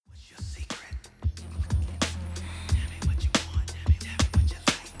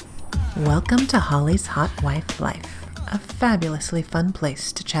Welcome to Holly's Hot Wife Life, a fabulously fun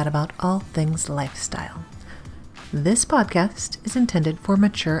place to chat about all things lifestyle. This podcast is intended for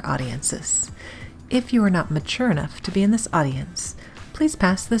mature audiences. If you are not mature enough to be in this audience, please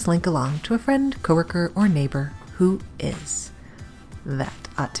pass this link along to a friend, coworker, or neighbor who is. That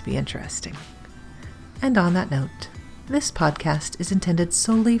ought to be interesting. And on that note, this podcast is intended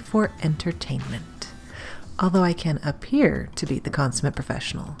solely for entertainment. Although I can appear to be the consummate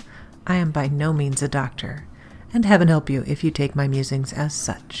professional, I am by no means a doctor, and heaven help you if you take my musings as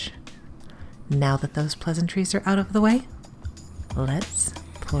such. Now that those pleasantries are out of the way, let's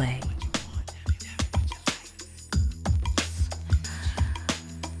play.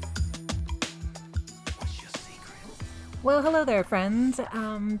 Well, hello there, friends.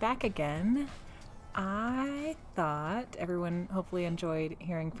 Back again. I thought everyone hopefully enjoyed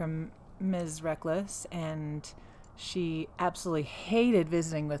hearing from Ms. Reckless, and she absolutely hated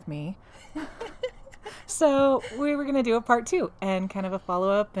visiting with me. So we were going to do a part 2 and kind of a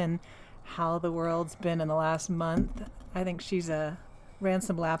follow-up and how the world's been in the last month. I think she's ran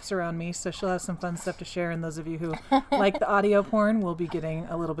some laps around me, so she'll have some fun stuff to share. And those of you who like the audio porn will be getting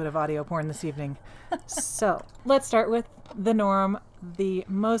a little bit of audio porn this evening. So let's start with the norm, the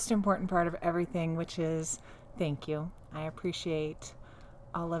most important part of everything, which is thank you. I appreciate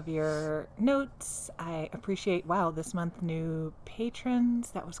all of your notes. I appreciate, wow, this month new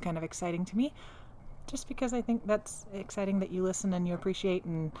patrons. That was kind of exciting to me, just because I think that's exciting that you listen and you appreciate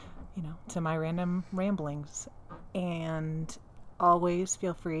and, to my random ramblings. And always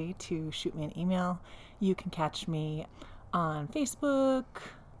feel free to shoot me an email. You can catch me on Facebook,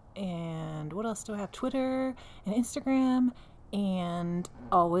 and what else do I have? Twitter and Instagram, and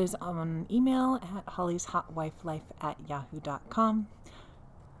always on email at hollyshotwifelife@yahoo.com.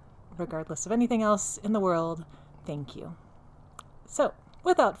 Regardless of anything else in the world, thank you. So,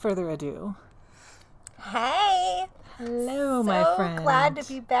 without further ado. Hey! Hello, my friend. So glad to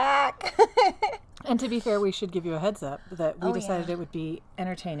be back. And to be fair, we should give you a heads up that we decided it would be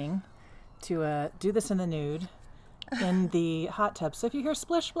entertaining to do this in the nude, in the hot tub. So if you hear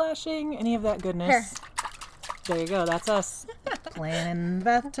splish splashing, any of that goodness, there you go. That's us playing in the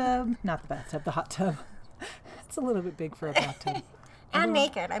bathtub. Not the bathtub, the hot tub. It's a little bit big for a bathtub. And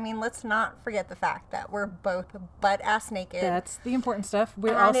naked. I mean, let's not forget the fact that we're both butt-ass naked. That's the important stuff.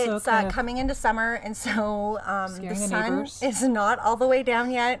 We're and also it's coming into summer, and so the sun neighbors is not all the way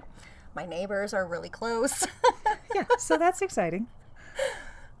down yet. My neighbors are really close. Yeah, so that's exciting.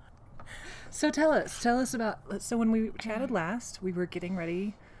 So tell us about, so when we chatted last, we were getting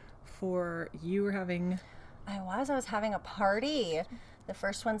ready for, you were having... I was having a party. The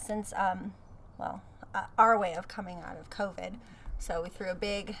first one since, our way of coming out of COVID. So we threw a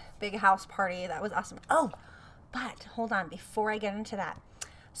big house party. That was awesome. Oh, but hold on, before I get into that.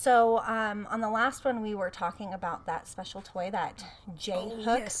 So on the last one, we were talking about that special toy, that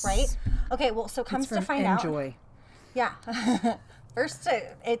J-hook, yes. Right? Okay, well, so comes to find out. Enjoy. Yeah. First,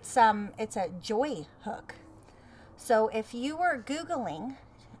 it's a Joy hook. So if you were Googling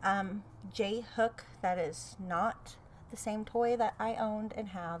J-hook, that is not the same toy that I owned and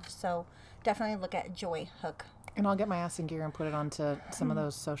have. So definitely look at Joy hook. And I'll get my ass in gear and put it onto some of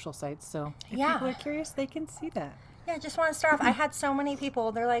those social sites. So if people are curious, they can see that. Yeah, just want to start off. I had so many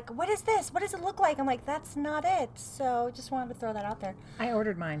people. They're like, what is this? What does it look like? I'm like, that's not it. So just wanted to throw that out there. I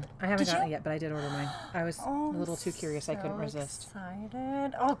ordered mine. I haven't Did gotten you? it yet, but I did order mine. I was a little too curious. I couldn't resist.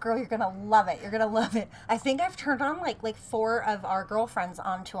 Excited. Oh, girl, you're going to love it. You're going to love it. I think I've turned on like 4 of our girlfriends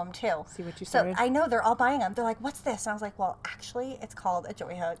onto them too. See what you started? So I know they're all buying them. They're like, what's this? And I was like, well, actually, it's called a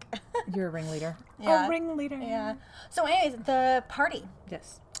Joy hook. You're a ringleader. Yeah. A ringleader. Yeah. So anyways, the party.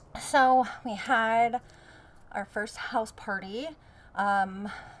 Yes. So we had our first house party,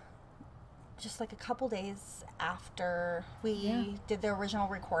 just like a couple days after we did the original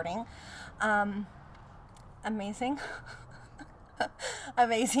recording. Amazing.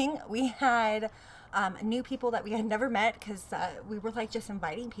 Amazing. We had new people that we had never met, because we were like just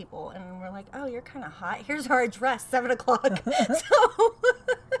inviting people, and we're like, oh, you're kind of hot. Here's our address, 7:00.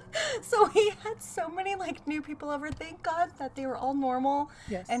 So we had so many like new people over. Thank God that they were all normal,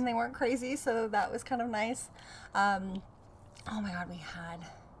 yes, and they weren't crazy. So that was kind of nice. Oh my God, we had.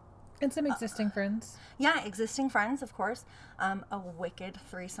 And some existing friends. Yeah, existing friends, of course. A wicked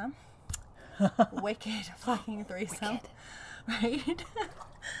threesome. Wicked fucking threesome. Wicked. Right?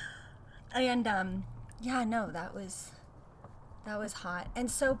 And that was hot.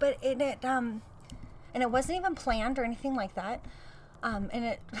 And so, but it wasn't even planned or anything like that.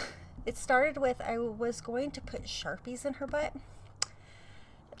 And it started with, I was going to put Sharpies in her butt.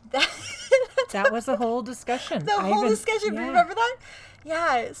 That's That was a whole discussion. The whole discussion. Yeah. Remember that?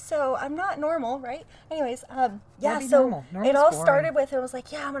 Yeah. So I'm not normal, right? Anyways, yeah. That'd be So normal. Normal's it all boring. started with, it was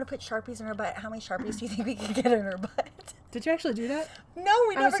like, yeah, I'm gonna put Sharpies in her butt. How many Sharpies do you think we can get in her butt? Did you actually do that? No,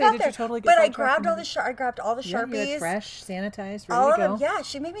 we I would never say, got did there. you totally get But I sidetracked grabbed all and- the I grabbed all the Yeah, Sharpies. you had fresh, sanitized, ready all to of go. them. Yeah,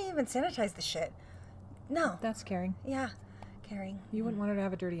 she made me even sanitize the shit. No. That's caring. Yeah. Caring. You wouldn't want her to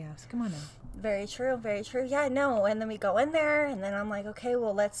have a dirty ass. Come on now. Very true, very true. Yeah, no. And then we go in there, and then I'm like, okay,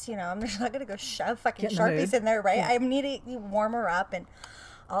 well, let's, I'm just not going to go shove fucking Get in the Sharpies mood. in there, right? Yeah. I need to warm her up and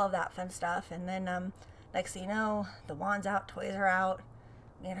all of that fun stuff. And then next thing you know, the wand's out, toys are out,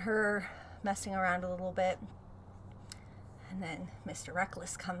 me and her messing around a little bit. And then Mr.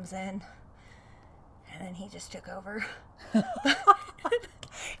 Reckless comes in, and then he just took over.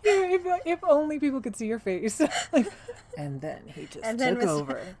 If only people could see your face. Like, and then he just And then took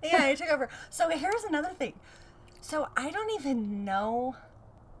over. Yeah, he took over. So here's another thing. So I don't even know.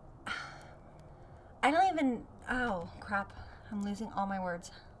 Oh, crap. I'm losing all my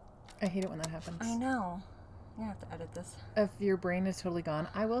words. I hate it when that happens. I know. You're going to have to edit this. If your brain is totally gone,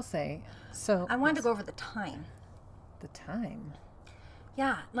 I will say, so... I wanted to go over the time. The time.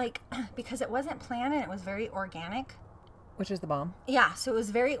 Yeah, like, because it wasn't planned and it was very organic. Which is the bomb. Yeah, so it was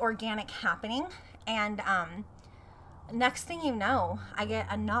very organic happening. And next thing you know, I get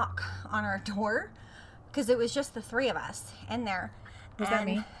a knock on our door because it was just the three of us in there. Was that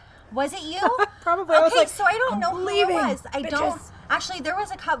me? Was it you? Probably. I was Okay, like, so I don't I'm know who leaving, it was. I bitches. don't. Actually, there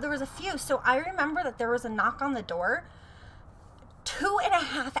was a few. So I remember that there was a knock on the door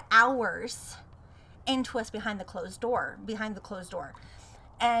 2.5 hours into us behind the closed door.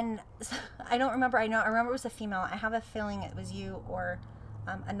 And I don't remember. I remember it was a female. I have a feeling it was you or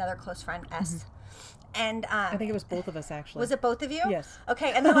another close friend, S. Mm-hmm. And I think it was both of us, actually. was it both of you? Yes.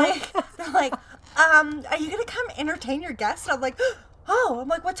 Okay. And they're like, are you gonna come entertain your guests? And I'm like, oh. I'm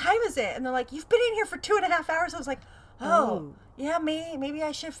like, what time is it? And they're like, you've been in here for 2.5 hours. I was like, oh. Yeah, maybe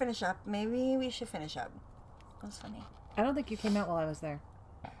I should finish up. Maybe we should finish up. That was funny. I don't think you came out while I was there.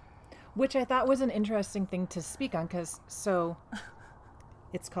 Which I thought was an interesting thing to speak on, because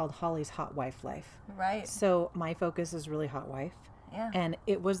it's called Holly's Hot Wife Life. Right. So my focus is really hot wife. Yeah. And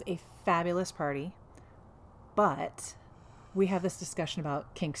it was a fabulous party. But we have this discussion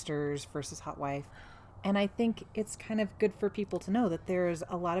about kinksters versus hot wife. And I think it's kind of good for people to know that there's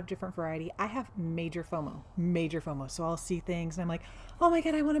a lot of different variety. I have major FOMO. So I'll see things and I'm like, oh my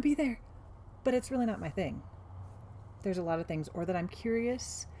God, I want to be there. But it's really not my thing. There's a lot of things, or that I'm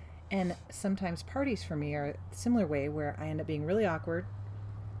curious. And sometimes parties for me are a similar way, where I end up being really awkward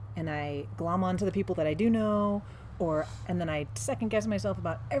and I glom onto the people that I do know, and then I second guess myself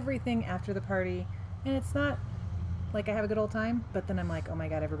about everything after the party. And it's not like I have a good old time, but then I'm like, oh my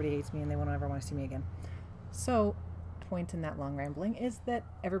God, everybody hates me and they won't ever want to see me again. So, point in that long rambling is that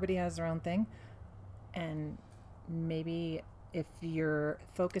everybody has their own thing. And maybe if your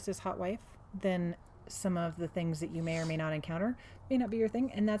focus is hot wife, then some of the things that you may or may not encounter may not be your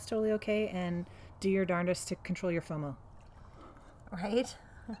thing, and that's totally okay. And do your darndest to control your FOMO. Right?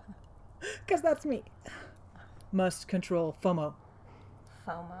 Because that's me. Must control FOMO.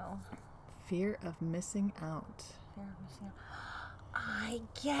 FOMO. Fear of missing out. I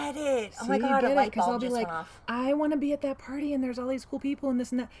get it. Oh See, my you God, get a it, light 'cause I'll bulb be just like, went off. I want to be at that party and there's all these cool people and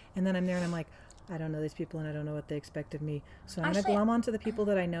this and that. And then I'm there and I'm like, I don't know these people and I don't know what they expect of me. So I'm going to Actually- glom onto the people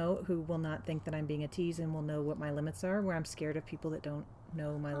that I know who will not think that I'm being a tease and will know what my limits are, where I'm scared of people that don't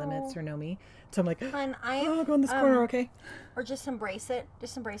know my limits or know me. So I'm like, Hun, I'll go in this corner, okay? Or just embrace it.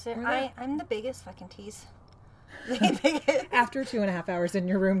 Just embrace it. Or that. I'm the biggest fucking tease. The biggest. After 2.5 hours in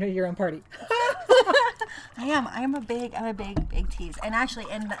your room to your own party. I'm a big tease. And actually,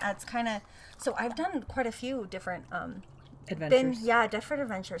 and that's kind of, so I've done quite a few different, Adventures. different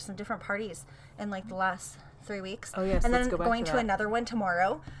adventures, some different parties in like the last 3 weeks. Oh, yes, and let's then go back going to to that. another one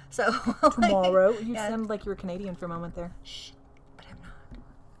tomorrow. So Tomorrow? You yeah. sound like you were Canadian for a moment there. Shh, but I'm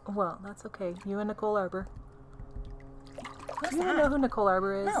not. Well, that's okay. You and Nicole Arbor. Who's Do you that? know who Nicole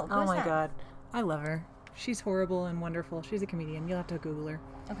Arbor is? No, oh who's my that? God. I love her. She's horrible and wonderful. She's a comedian. You'll have to Google her.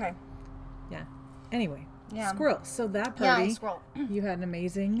 Okay. Yeah. Anyway. Yeah. Squirrel. So that Yeah, party, squirrel. you had an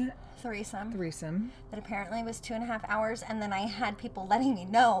amazing Threesome. threesome. That apparently was 2.5 hours, and then I had people letting me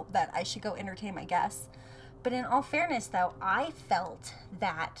know that I should go entertain my guests. But in all fairness, though, I felt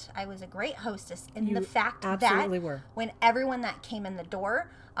that I was a great hostess in You the fact absolutely that were. when everyone that came in the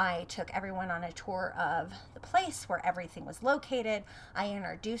door, I took everyone on a tour of the place where everything was located. I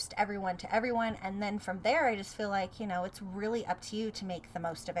introduced everyone to everyone, and then from there, I just feel like, it's really up to you to make the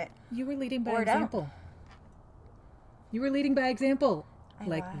most of it. You were leading by Or don't. example. You were leading by example. I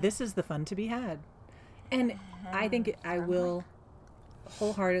Like, was. this is the fun to be had. And I think I will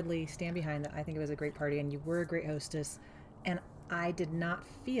wholeheartedly stand behind that. I think it was a great party, and you were a great hostess. And I did not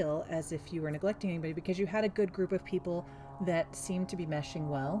feel as if you were neglecting anybody because you had a good group of people that seemed to be meshing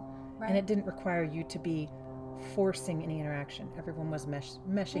well. Right. And it didn't require you to be forcing any interaction. Everyone was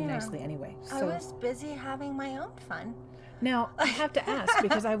meshing nicely anyway. So I was busy having my own fun. now I have to ask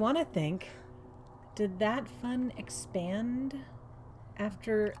because I want to think, did that fun expand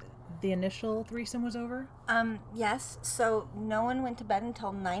after the initial threesome was over? Yes. So no one went to bed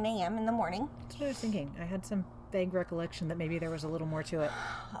until 9 a.m. in the morning. That's what I was thinking. I had some vague recollection that maybe there was a little more to it.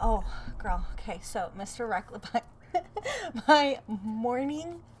 Oh, girl. Okay, so Mr. Reckless, by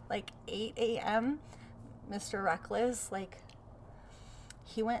morning, like 8 a.m., Mr. Reckless, like,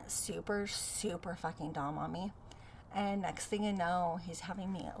 he went super, super fucking dumb on me. And next thing you know, he's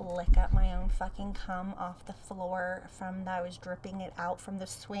having me lick up my own fucking cum off the floor from that I was dripping it out from the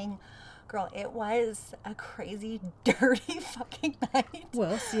swing. Girl, it was a crazy, dirty fucking night.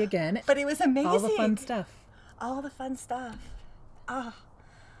 Well, see again. But it was amazing. All the fun stuff. All the fun stuff.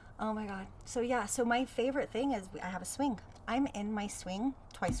 Oh my God. So yeah, so my favorite thing is I have a swing. I'm in my swing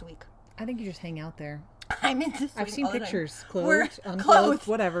twice a week. I think you just hang out there. I'm in the swing. I've seen all the time. pictures, We're clothed, unclothed,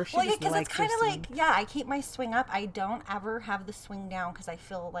 whatever. She Well, yeah, just because it's likes her kind of swing. like, yeah, I keep my swing up. I don't ever have the swing down because I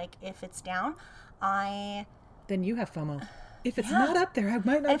feel like if it's down, Then you have FOMO. If it's Yeah. not up there, I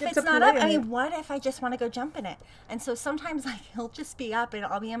might not if get it's to not play up, in I it. mean, what if I just want to go jump in it? And so sometimes like he'll just be up and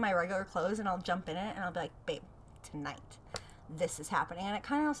I'll be in my regular clothes and I'll jump in it and I'll be like, babe, tonight this is happening. And it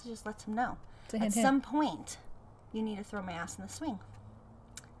kind of also just lets him know It's a at hint, hint. some point you need to throw my ass in the swing.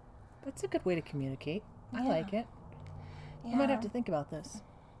 That's a good way to communicate. I Yeah. like it. Yeah. I might have to think about this.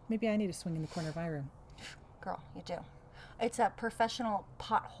 Maybe I need a swing in the corner of my room. Girl, you do. It's a professional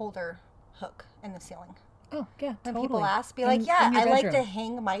pot holder hook in the ceiling. Oh, yeah, When totally. people ask, be In- like, yeah, in your I like to bedroom.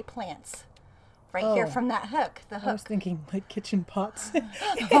 hang my plants right here Oh. from that hook. The I was hook. thinking like kitchen pots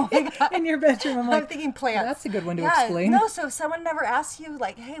Oh my God. in your bedroom. I'm I'm like, thinking plants. that's a good one to yeah, explain. No, so if someone never asks you,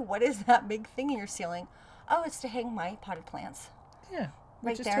 like, hey, what is that big thing in your ceiling? Oh, it's to hang my potted plants. yeah,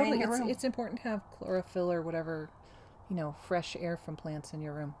 right which is there in totally. your room. It's important to have chlorophyll or whatever, fresh air from plants in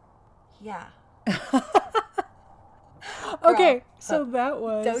your room. Yeah. Okay, so that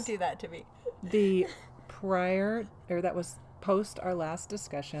was Don't do that to me. the prior, or that was post our last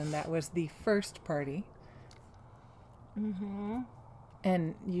discussion. That was the first party. Mm-hmm.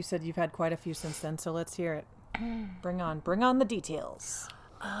 And you said you've had quite a few since then, so let's hear it. Bring on the details.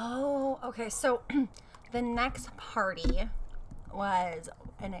 Oh, okay. So the next party was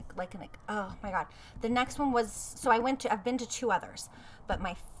oh my God. The next one was, so I've been to two others, but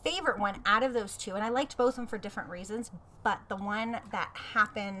my favorite one out of those two, and I liked both of them for different reasons, but the one that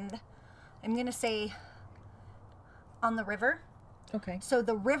happened, I'm going to say on the river. Okay. So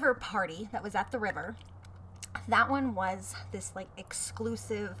the river party that was at the river, that one was this like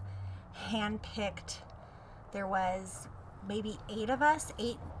exclusive, hand-picked. There was maybe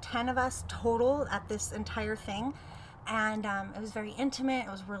 10 of us total at this entire thing. And it was very intimate.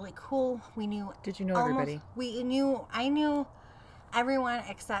 It was really cool. We knew. Did you know everybody? I knew everyone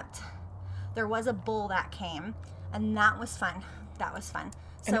except there was a bull that came, and that was fun.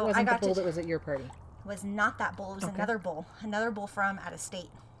 And it wasn't I got the bull that was at your party. was not that bull. It was Okay. another bull from out of state.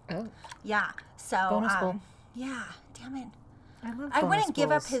 Oh, Yeah. So Bonus bull. yeah. Damn it. I love. I bonus wouldn't give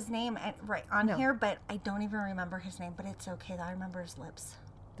up bulls. his name right on No. here, but I don't even remember his name. But it's okay. I remember his lips.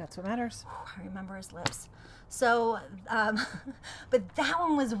 That's what matters. I remember his lips. So, but that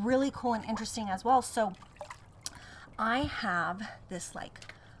one was really cool and interesting as well. So I have this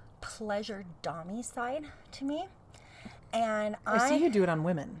like pleasure dommy side to me. And I see you do it on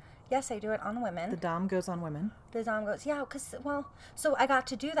women. yes, I do it on women. The dom goes on women. The dom goes, yeah, because, well, so I got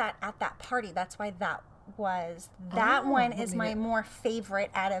to do that at that party. That's why that Oh, one let is me my get- more favorite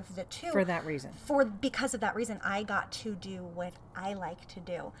out of the two. For that reason. Because of that reason, I got to do what I like to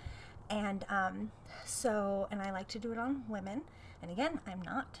do. And and I like to do it on women. And again, I'm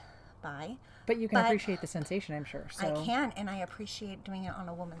not bi. But you can appreciate the sensation, I'm sure. So I can, and I appreciate doing it on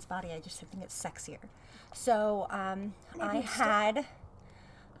a woman's body. I think it's sexier. So I had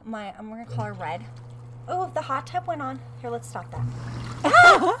I'm going to call her Red. Oh, the hot tub went on. Here, let's stop that.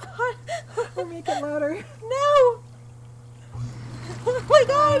 We'll make it louder. No! Oh my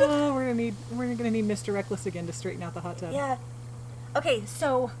God! Oh, we're gonna need Mr. Reckless again to straighten out the hot tub. Yeah. Okay,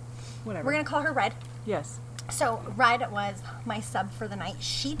 so Whatever. we're going to call her Red. Yes. So Red was my sub for the night.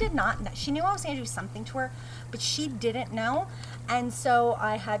 She did not know. She knew I was going to do something to her, but she didn't know. And so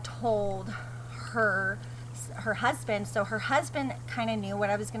I had told her husband. So her husband kind of knew what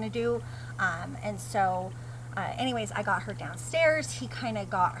I was going to do. Anyways, I got her downstairs. He kind of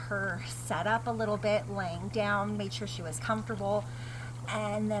got her set up a little bit, laying down, made sure she was comfortable.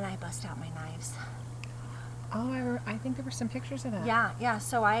 And then I bust out my knives. Oh, I think there were some pictures of that. Yeah.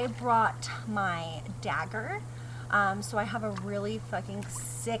 So I brought my dagger. So I have a really fucking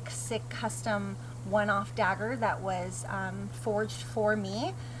sick custom one-off dagger that was forged for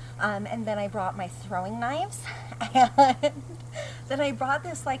me. And then I brought my throwing knives. And then I brought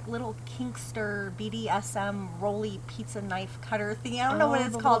this like little Kinkster BDSM roly pizza knife cutter thing. I don't know what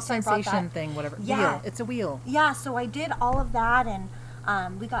it's called. So I brought sensation that. thing, whatever. Yeah. Wheel. It's a wheel. Yeah, so I did all of that,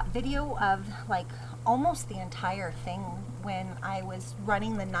 and we got video of like almost the entire thing when I was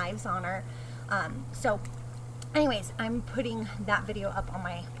running the knives on her. So anyways, I'm putting that video up on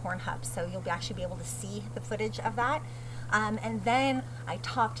my Pornhub, so you'll actually be able to see the footage of that. And then I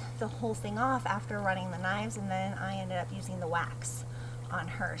topped the whole thing off after running the knives, and then I ended up using the wax on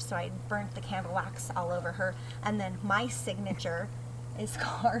her. So I burnt the candle wax all over her, and then my signature is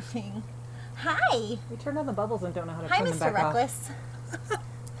carving. Hi! We turned on the bubbles and don't know how to Hi, turn them Mr. back Reckless.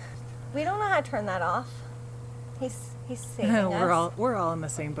 We don't know how to turn that off. He's saving off. us. We're all in the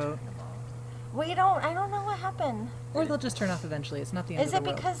same boat. I don't know what happened. Or they'll just turn off eventually. It's not the end Is of it the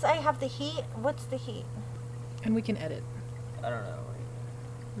world. because I have the heat? What's the heat? And we can edit. I don't know.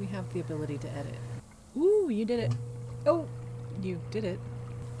 We have the ability to edit. Ooh, you did it. Oh, you did it.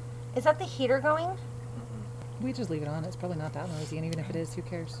 Is that the heater going? We just leave it on. It's probably not that noisy, and even if it is, who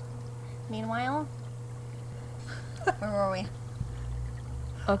cares? Meanwhile, where were we?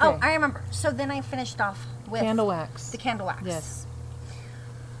 Okay. Oh, I remember. So then I finished off with Candle wax. the candle wax. Yes.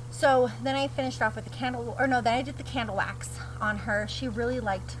 So then I finished off with the candle, or no, then I did the candle wax on her. She really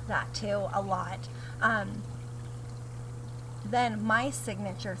liked that too, a lot. Then my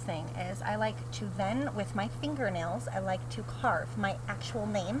signature thing is I like to then, with my fingernails, I like to carve my actual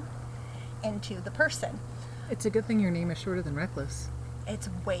name into the person. It's a good thing your name is shorter than Reckless. It's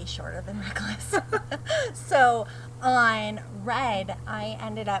way shorter than Reckless. So on Red, I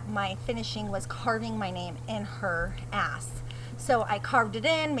ended up, my finishing was carving my name in her ass. So I carved it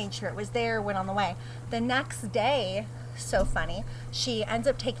in, made sure it was there, went on the way. The next day, so funny, she ends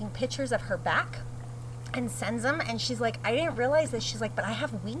up taking pictures of her back and sends them, and she's like, I didn't realize this. She's like, but I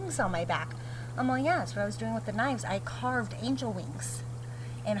have wings on my back. I'm like, yeah, that's what I was doing with the knives. I carved angel wings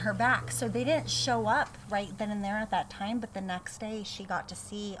in her back. So they didn't show up right then and there at that time, but the next day she got to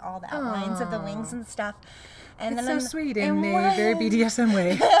see all the outlines of the wings and stuff. And It's then so sweet in a very BDSM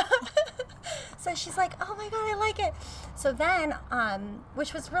way. So she's like, oh my God, I like it. So then,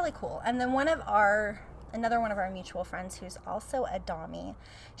 which was really cool. And then another one of our mutual friends who's also a Dommy,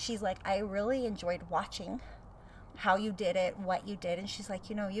 she's like, I really enjoyed watching how you did it, what you did. And she's like,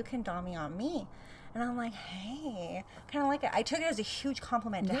 you can Dommy on me. And I'm like, hey, kind of like it. I took it as a huge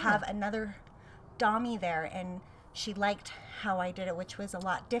compliment to have another Dommy there. And she liked how I did it, which was a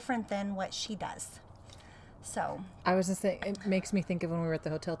lot different than what she does. So I was just saying, it makes me think of when we were at the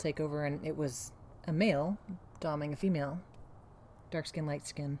hotel takeover and it was a male doming a female, dark skin, light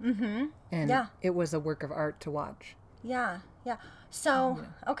skin. Mm-hmm. And it was a work of art to watch. Yeah. So,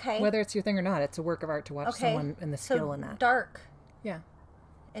 okay. Whether it's your thing or not, it's a work of art to watch someone and the skill in that. Dark Yeah.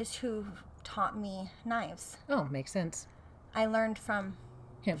 is who taught me knives. Oh, makes sense. I learned from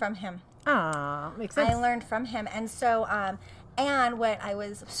him. Ah, makes sense. I learned from him. And so, and what I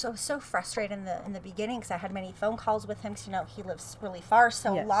was so frustrated in the beginning, because I had many phone calls with him, because he lives really far,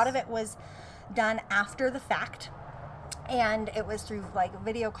 so a lot of it was done after the fact, and it was through like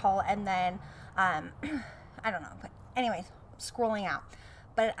video call, and then I don't know, but anyways, scrolling out.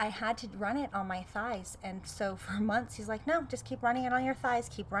 But I had to run it on my thighs, and so for months he's like, no, just keep running it on your thighs,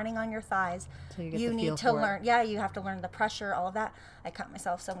 keep running on your thighs. So you get you the need feel to for it. learn, you have to learn the pressure, all of that. I cut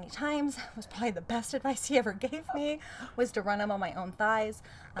myself so many times. It was probably the best advice he ever gave me, was to run them on my own thighs.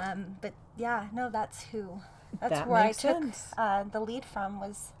 But yeah, no, that's That where I makes took sense. the lead from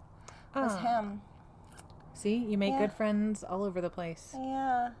was him. See, you make good friends all over the place.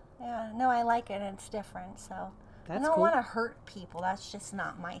 Yeah. No, I like it, and it's different, so. That's I don't cool. want to hurt people. That's just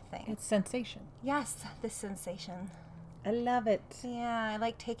not my thing. It's sensation. Yes, the sensation. I love it. Yeah, I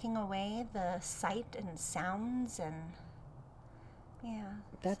like taking away the sight and sounds, and yeah.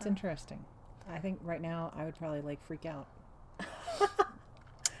 That's interesting. I think right now I would probably freak out.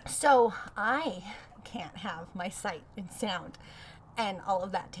 So I can't have my sight and sound and all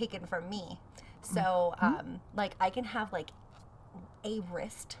of that taken from me. So I can have a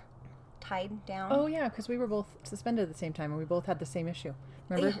wrist tied down. Oh yeah, because we were both suspended at the same time and we both had the same issue.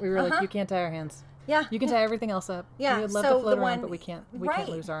 Remember, we were like, you can't tie our hands. Yeah. You can tie everything else up. Yeah, We would love so to float the around, one- but we can't right.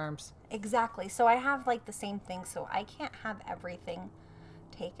 lose our arms. Exactly. So I have the same thing. So I can't have everything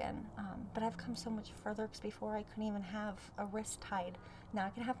taken. But I've come so much further, because before I couldn't even have a wrist tied. Now I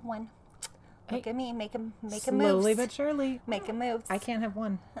can have one. Look at me, make him moves. Slowly but surely. Making moves. I can't have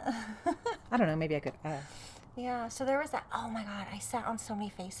one. I don't know. Maybe I could. Yeah, so there was that. Oh my God, I sat on so many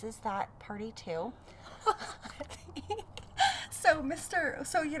faces that party too. So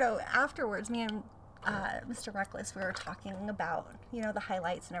afterwards, me and Mr. Reckless, we were talking about, the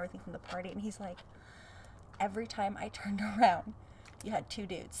highlights and everything from the party, and he's like, every time I turned around, you had two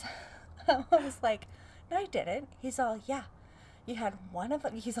dudes. I was like, no, I didn't. He's all, yeah, you had one of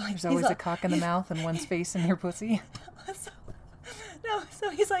them. He's like, there's always a cock in the mouth and one's face in your pussy. So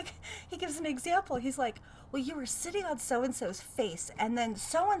he's like, he gives an example. He's like, well, you were sitting on so-and-so's face, and then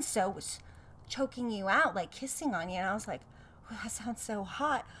so-and-so was choking you out, like kissing on you. And I was like, well, that sounds so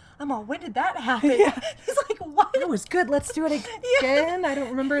hot. I'm all, when did that happen? Yeah. He's like, what? It was good. Let's do it again. I don't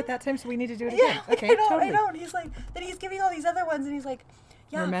remember at that time, so we need to do it again. Yeah, Okay, totally. I know. And he's like, then he's giving all these other ones, and he's like,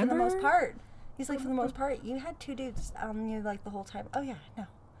 yeah, Remember? for the most part. He's like, for the most part, you had two dudes on you like the whole time. Oh, yeah, no.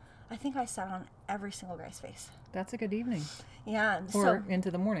 I think I sat on every single guy's face. That's a good evening. Yeah. Or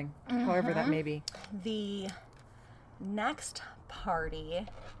into the morning, however that may be. The next party,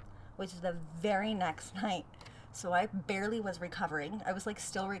 which is the very next night, so I barely was recovering. I was like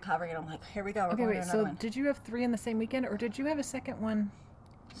still recovering, and I'm like, here we go. We're Okay, going wait. to So another one. did you have 3 in the same weekend, or did you have a second one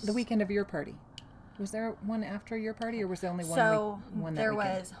the weekend of your party? Was there one after your party, or was there only one? So one that there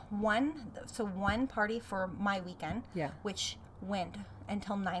weekend? was one party for my weekend, Yeah. which went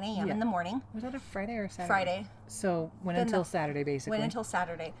until 9 a.m. Yeah. in the morning. Was that a Friday or a Saturday? Friday. So went Then until Saturday, basically. Went until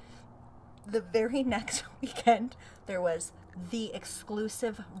Saturday. The very next weekend, there was the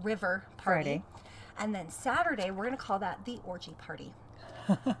exclusive river party. Friday. And then Saturday, we're going to call that the orgy party.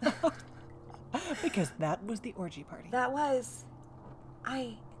 Because that was the orgy party. That was,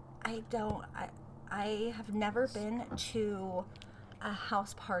 I have never been to a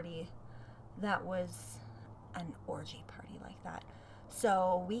house party that was an orgy party like that.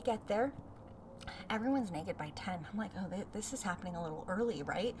 So we get there, everyone's naked by 10. I'm like, oh, this is happening a little early,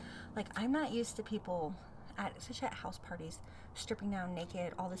 right? Like, I'm not used to people, especially at house parties, stripping down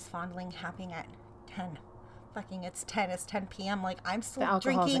naked, all this fondling happening at 10. Fucking, it's 10 p.m. Like, I'm still The alcohol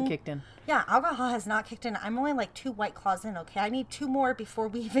drinking. hasn't kicked in. Yeah, alcohol has not kicked in. I'm only like 2 White Claws in, okay? I need 2 more before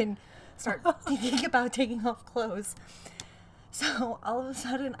we even start thinking about taking off clothes. So all of a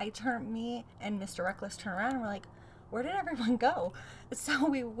sudden, me and Mr. Reckless turn around and we're like, where did everyone go? So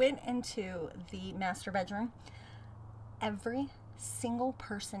we went into the master bedroom. Every single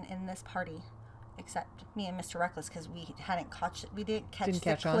person in this party, except me and Mr. Reckless, because we didn't catch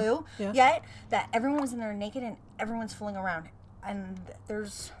the clue yet, that everyone was in there naked and everyone's fooling around. And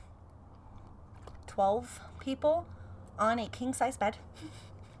there's 12 people on a king-size bed.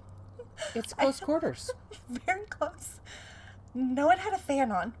 It's close quarters. Very close. No one had a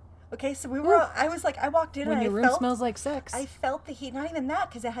fan on. Okay, so I was like, I walked in when and your room smells like sex. I felt the heat. Not even that,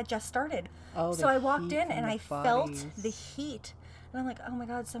 because it had just started. Oh, so I walked in and I felt the heat. And I'm like, oh my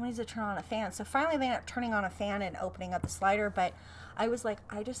God, somebody needs to turn on a fan. So finally they ended up turning on a fan and opening up the slider. But I was like,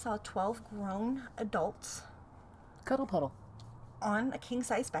 I just saw 12 grown adults. Cuddle puddle. On a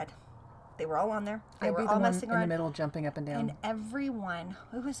king-size bed. They were all on there. They I'd were be all the one messing in around. the middle, jumping up and down. And everyone,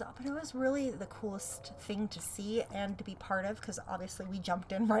 it was really the coolest thing to see and to be part of, because obviously we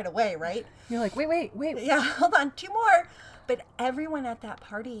jumped in right away, right? You're like, wait. Yeah, hold on, 2 more. But everyone at that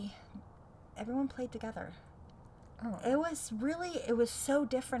party, everyone played together. Oh. It was so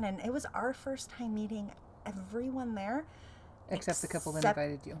different, and it was our first time meeting everyone there. Except the couple that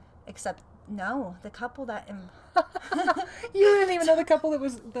invited you. No, the couple that... You didn't even know the couple that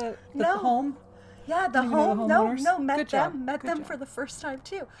was the home? Yeah, the home. Met them job. for the first time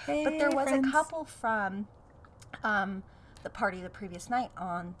too. Hey, but there was friends. a couple from the party the previous night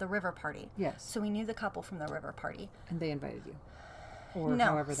on the river party. Yes. So we knew the couple from the river party. And they invited you. Or No,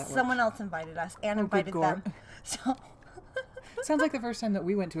 however that works. someone else invited us and invited good them. God. So Sounds like the first time that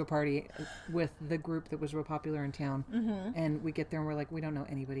we went to a party with the group that was real popular in town. Mm-hmm. And we get there and we're like, we don't know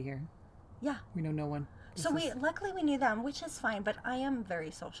anybody here. yeah. We know no one. Luckily we knew them, which is fine, but I am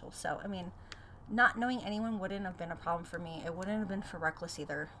very social. So, I mean, not knowing anyone wouldn't have been a problem for me. It wouldn't have been for Reckless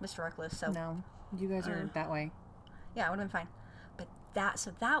either, Mr. Reckless. So No, you guys are that way. yeah, it would have been fine. But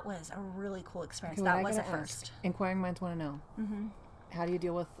that was a really cool experience. Okay, That was a first. Inquiring minds want to know. Mm-hmm. How do you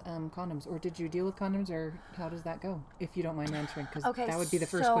deal with condoms? Or did you deal with condoms, or how does that go? If you don't mind answering, because that would be the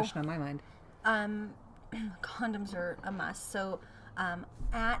first question on my mind. Condoms are a must. So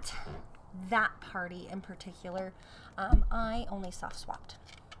at that party in particular, I only soft swapped.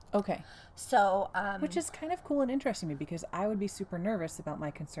 Okay. So which is kind of cool and interesting to me, because I would be super nervous about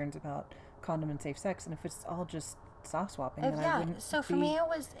my concerns about condom and safe sex, and if it's all just soft swapping, then I wouldn't. So for me, it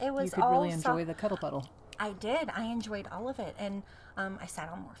was you could all really enjoy the cuddle puddle. I did. I enjoyed all of it. And I sat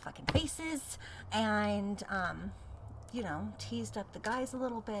on more fucking faces and, teased up the guys a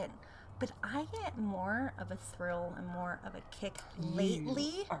little bit. But I get more of a thrill and more of a kick lately.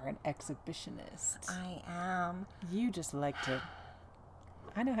 You are an exhibitionist. I am. You just like to...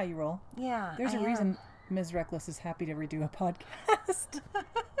 I know how you roll. Yeah, There's a reason Ms. Reckless is happy to redo a podcast.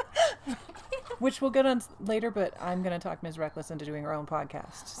 Which we'll get on later, but I'm going to talk Ms. Reckless into doing her own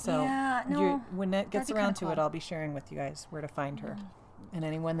podcast. So when it gets around to it, I'll be sharing with you guys where to find her. And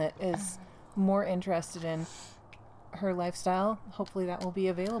anyone that is more interested in her lifestyle, hopefully that will be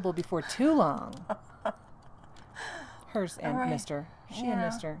available before too long. Hers and Mr. She and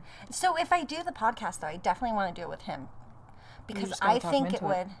Mr. So if I do the podcast, though, I definitely want to do it with him. Because I think it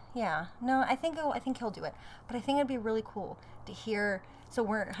would. Yeah. No, I think he'll do it. But I think it'd be really cool to hear. So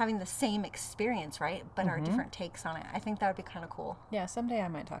we're having the same experience, right? But our different takes on it. I think that would be kind of cool. Yeah, someday I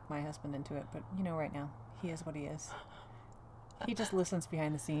might talk my husband into it. But, right now, he is what he is. He just listens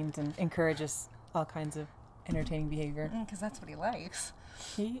behind the scenes and encourages all kinds of entertaining behavior. Because that's what he likes.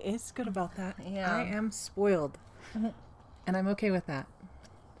 He is good about that. Yeah. I am spoiled. And I'm okay with that.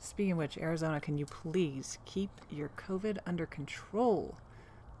 Speaking of which, Arizona, can you please keep your COVID under control?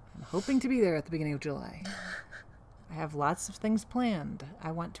 I'm hoping to be there at the beginning of July. I have lots of things planned.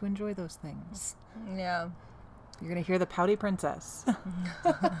 I want to enjoy those things. Yeah. You're going to hear the pouty princess.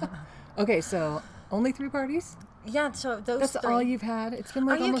 Okay, so only 3 parties? Yeah, so That's 3. all you've had? It's been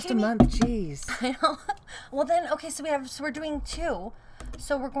like almost a me? month. Jeez. I know. Well, then, okay, so we're doing 2.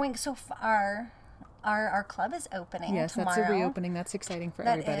 So we're going so far. Our club is opening yes, tomorrow. That's a reopening. That's exciting for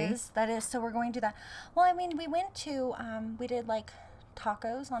everybody. That is. So we're going to do that. Well, I mean, we went to, we did like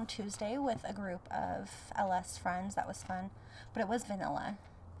tacos on Tuesday with a group of LS friends. That was fun. But it was vanilla.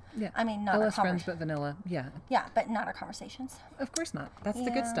 Yeah. I mean, not LS friends, but vanilla. Yeah. Yeah, but not our conversations. Of course not. That's the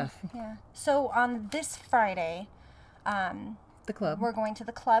good stuff. Yeah. So on this Friday, the club. we're going to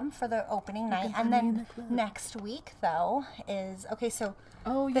the club for the opening night. And then next week, though, is, okay, so...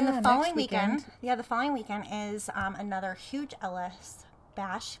 Oh, yeah, then the following next weekend. the following weekend is another huge LS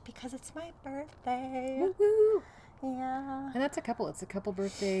bash because it's my birthday. Woo-hoo. Yeah. And that's a couple. It's a couple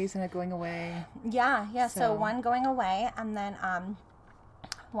birthdays and a going away. Yeah. So one going away, and then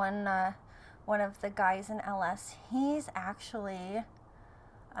one of the guys in LS. He's actually,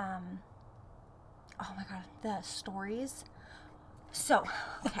 oh my god, the stories. So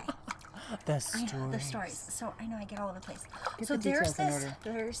okay. The stories. So I know I get all over the place. Get so the details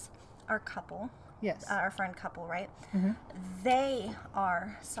there's our couple. Yes. Our friend couple, right? Mm-hmm. They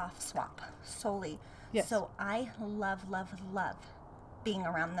are soft swap solely. Yes. So I love being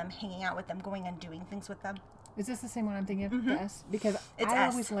around them, hanging out with them, going and doing things with them. Is this the same one I'm thinking of? The S? Because It's I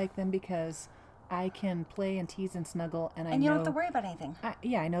S. always like them because I can play and tease and snuggle, and you don't have to worry about anything.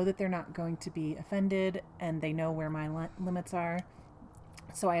 I know that they're not going to be offended, and they know where my limits are.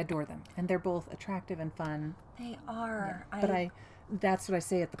 So I adore them, and they're both attractive and fun. They are. Yeah. But that's what I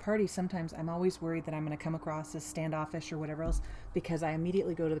say at the party. Sometimes I'm always worried that I'm going to come across as standoffish or whatever else, because I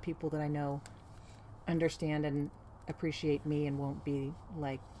immediately go to the people that I know understand and appreciate me and won't be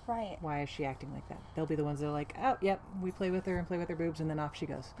like, right. Why is she acting like that? They'll be the ones that are like, oh, yep, we play with her and play with her boobs, and then off she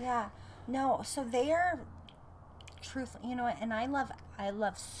goes. Yeah. No, so they are truthfully, and I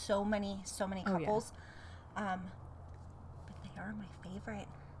love so many couples. Oh, yeah. But they are my favorite.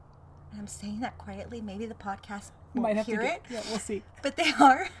 And I'm saying that quietly. Maybe the podcast You won't might have hear to it. Yeah, we'll see. But they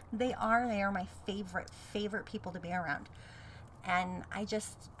are my favorite people to be around. And I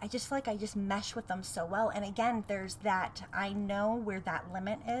just feel like I just mesh with them so well. And again, there's that, I know where that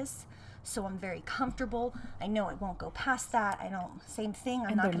limit is. So I'm very comfortable. I know it won't go past that. Same thing.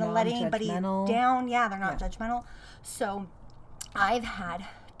 I'm not going to let anybody down. Yeah, they're not judgmental. So I've had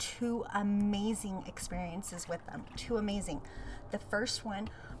 2 amazing experiences with them. 2 amazing. The first one,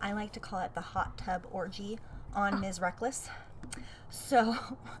 I like to call it the hot tub orgy on Ms. Reckless. So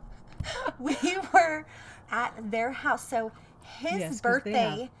we were at their house. So his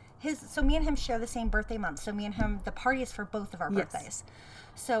birthday, so me and him share the same birthday month. So me and him, the party is for both of our birthdays.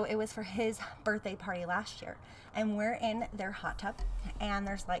 So it was for his birthday party last year. And we're in their hot tub. And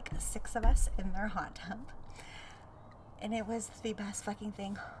there's like 6 of us in their hot tub. And it was the best fucking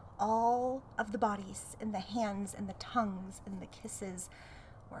thing. All of the bodies and the hands and the tongues and the kisses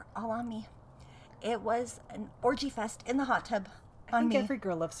were all on me. It was an orgy fest in the hot tub on me. I think every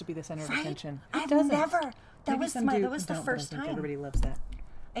girl loves to be the center of attention. I've never. That was the first time. Everybody loves that.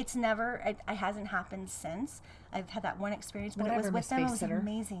 It's never. It hasn't happened since. I've had that one experience, but it was with them. It was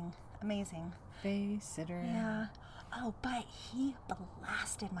amazing. Amazing. Face sitter. Yeah. Oh, but he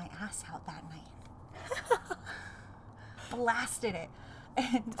blasted my ass out that night. Blasted it.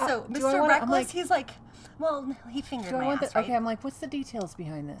 And so do I Mr. wanna- I'm Reckless, like- he's like, well, he fingered Do I my want ass, the, right? okay, I'm like, what's the details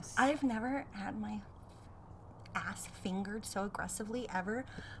behind this? I've never had my ass fingered so aggressively ever,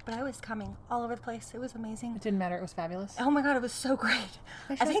 but I was coming all over the place. It was amazing. It didn't matter. It was fabulous. Oh my god, it was so great.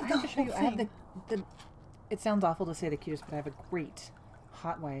 I think the have to show whole you. I have thing. the. It sounds awful to say the cutest, but I have a great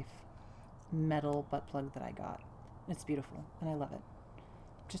Hot Wife metal butt plug that I got. It's beautiful, and I love it.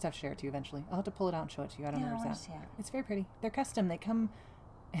 Just have to share it to you eventually. I'll have to pull it out and show it to you. I don't know I where wanna it's see at. it. It's very pretty. They're custom. They come.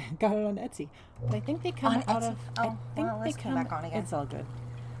 Got it on Etsy, but I think they come On out Etsy? of. Oh, I think well, let's they come back on again. It's all good.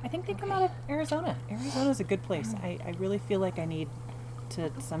 I think they come out of Arizona. Arizona's a good place. I really feel like I need to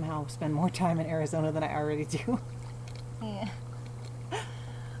somehow spend more time in Arizona than I already do. Yeah.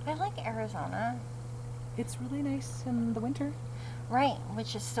 I like Arizona. It's really nice in the winter. Right,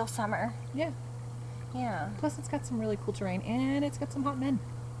 which is still summer. Yeah. Yeah. Plus, it's got some really cool terrain, and it's got some hot men.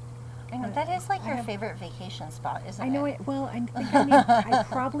 I know, that is like I your have- favorite vacation spot, isn't it? I know it. Well, I think I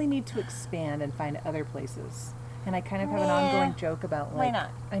probably need to expand and find other places. And I kind of have an Nah. ongoing joke about Why like not?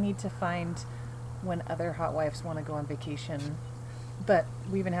 I need to find when other hot wives want to go on vacation. But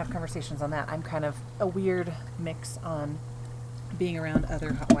we even have conversations on that. I'm kind of a weird mix on being around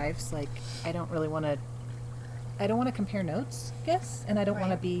other hot wives. Like I don't want to compare notes, I guess, and I don't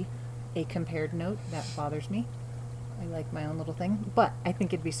want to Right. be a compared note. That bothers me. I like my own little thing, but I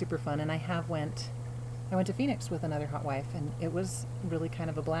think it'd be super fun. And I went to Phoenix with another hot wife, and it was really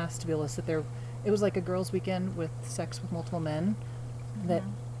kind of a blast to be able to sit there. It was like a girls' weekend with sex with multiple men. That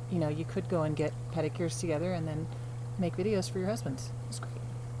you could go and get pedicures together and then make videos for your husbands. It was great.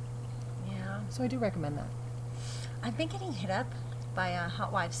 Yeah. So I do recommend that. I've been getting hit up by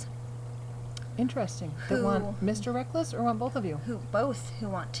hot wives Interesting. That Who- want Mr. Reckless or want both of you? who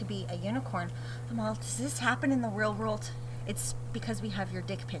want to be a unicorn. I'm all, does this happen in the real world? It's because we have your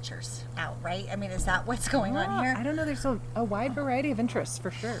dick pictures out, right? I mean, is that what's going on Ah, here? I don't know. There's a wide variety of interests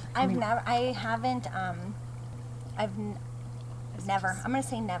for sure. I mean, Never. I'm gonna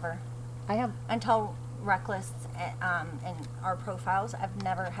say never. I have. Until Reckless and our profiles, I've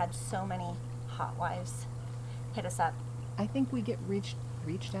never had so many hot wives hit us up. I think we get reached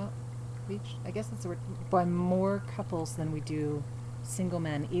out. I guess that's the word. By more couples than we do single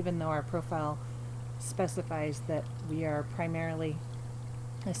men, even though our profile specifies that we are primarily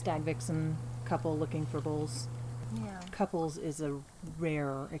a stag vixen couple looking for bulls. Yeah. Couples is a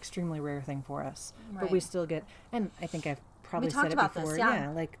extremely rare thing for us. But we Right. still get, and I think I've probably talked said it about this, before.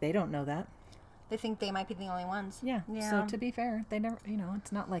 yeah. Like they don't know that. They think they might be the only ones. Yeah. Yeah. So to be fair, they never.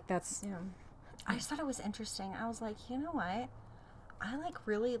 It's not like that's. Yeah. I just thought it was interesting. I was like, you know what?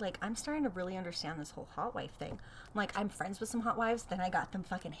 I'm starting to really understand this whole hot wife thing. I'm like, I'm friends with some hot wives, then I got them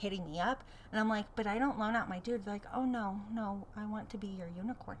fucking hitting me up. And I'm like, but I don't loan out my dude. They're like, oh, no, I want to be your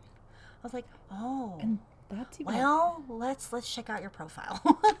unicorn. I was like, oh. And that's even. Well, let's check out your profile.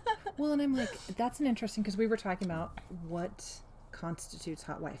 Well, and I'm like, that's an interesting, because we were talking about what constitutes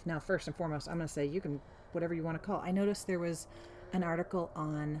hot wife. Now, first and foremost, I'm going to say you can, whatever you want to call. I noticed there was an article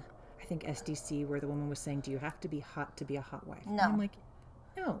on, I think, SDC, where the woman was saying, do you have to be hot to be a hot wife? No. And I'm like,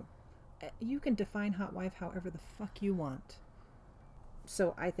 no. You can define hot wife however the fuck you want.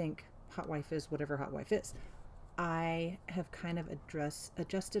 So I think hot wife is whatever hot wife is. I have kind of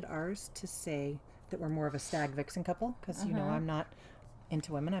adjusted ours to say that we're more of a stag vixen couple, because I'm not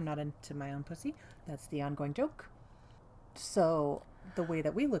into women. I'm not into my own pussy. That's the ongoing joke. So the way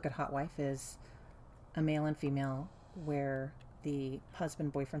that we look at hot wife is a male and female, where the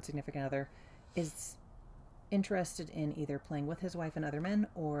husband, boyfriend, significant other is interested in either playing with his wife and other men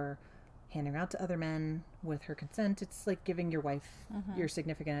or handing her out to other men with her consent. It's like giving your wife, your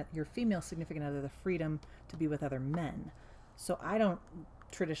female significant other, the freedom to be with other men. So I don't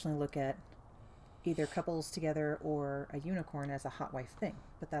traditionally look at either couples together or a unicorn as a hot wife thing,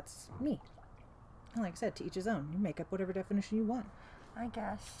 but that's me. And like I said, to each his own. You make up whatever definition you want. I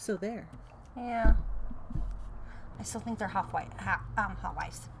guess. So there. Yeah. I still think they're hot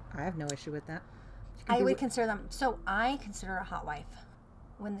wives. I have no issue with that. You can I do would what- consider them. So I consider a hot wife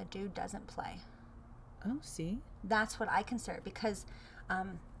when the dude doesn't play. Oh, see? That's what I consider, because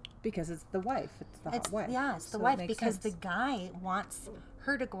Because it's the wife. It's the hot wife. yeah, it's the So it wife, makes because sense. the guy wants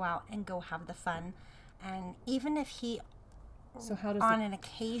her to go out and go have the fun, and even if he So how does on the, an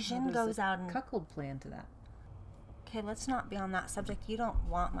occasion how does goes the out and cuckold play into that? okay, let's not be on that subject. You don't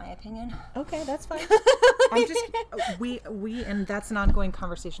want my opinion. Okay, that's fine. I'm just we and that's an ongoing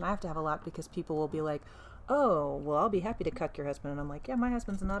conversation I have to have a lot, because people will be like, "Oh, well, I'll be happy to cuck your husband," and I'm like, "Yeah, my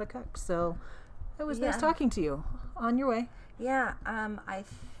husband's not a cuck, so it was nice Yeah. talking to you. On your way." Yeah,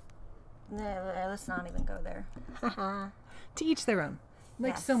 let's not even go there. To each their own.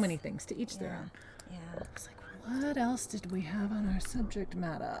 Like so Yes. many things, to each their Yeah. own. Yeah. It's like, What else did we have on our subject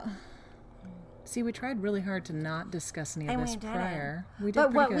matter? See, we tried really hard to not discuss any of And this we didn't. prior. We did But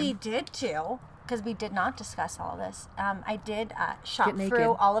pretty what good. we did do, because we did not discuss all this, I did shop Get naked.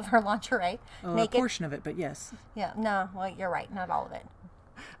 through all of her lingerie. A naked. portion of it, but yes. Yeah, no, well, you're right, not all of it.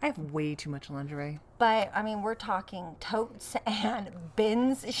 I have way too much lingerie. But, I mean, we're talking totes and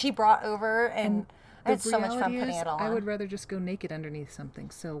bins she brought over, and I had so much fun reality putting is, it all on. I would rather just go naked underneath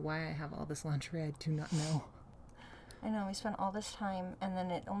something. So why I have all this lingerie, I do not know. I know, we spent all this time, and then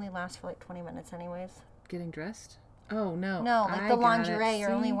it only lasts for like 20 minutes anyways. Getting dressed? Oh, no. No, like I the got lingerie, it.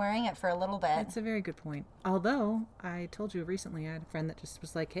 you're only See? wearing it for a little bit. That's a very good point. Although, I told you recently, I had a friend that just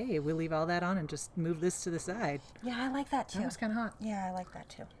was like, hey, we'll leave all that on and just move this to the side. Yeah, I like that too. That was kind of hot. Yeah, I like that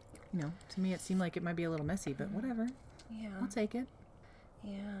too. You know, to me it seemed like it might be a little messy, but whatever. Yeah. I'll take it.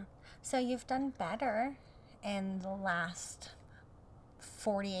 Yeah. So you've done better in the last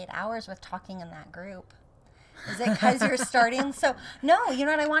 48 hours with talking in that group. Is it because you're starting? So, no, you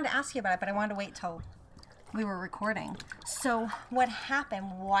know what? I wanted to ask you about it, but I wanted to wait till we were recording. So, what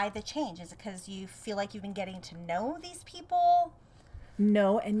happened? Why the change? Is it because you feel like you've been getting to know these people?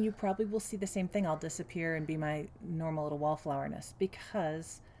 No, and you probably will see the same thing. I'll disappear and be my normal little wallflowerness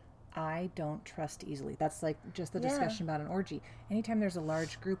because I don't trust easily. That's like just the Yeah. discussion about an orgy. Anytime there's a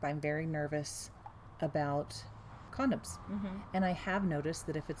large group, I'm very nervous about condoms. And I have noticed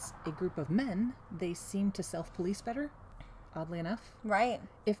that if it's a group of men, they seem to self-police better, oddly enough. Right.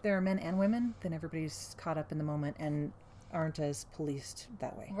 If there are men and women, then everybody's caught up in the moment and aren't as policed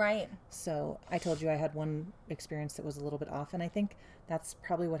that way. Right. So I told you I had one experience that was a little bit off, and I think that's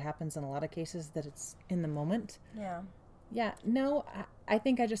probably what happens in a lot of cases, that it's in the moment. Yeah. Yeah, no, I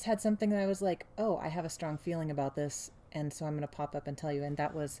think I just had something that I was like, oh, I have a strong feeling about this, and so I'm going to pop up and tell you. And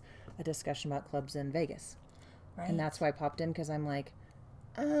that was a discussion about clubs in Vegas. Right. And that's why I popped in, because I'm like,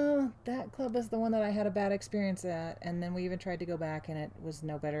 oh, that club is the one that I had a bad experience at. And then we even tried to go back, and it was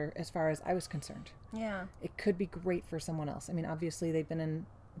no better as far as I was concerned. Yeah. It could be great for someone else. I mean, obviously, they've been in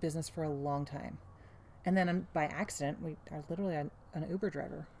business for a long time. And then by accident, we are literally an Uber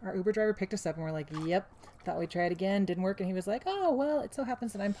driver. Our Uber driver picked us up, and we're like, yep, thought we'd try it again. Didn't work. And he was like, oh, well, it so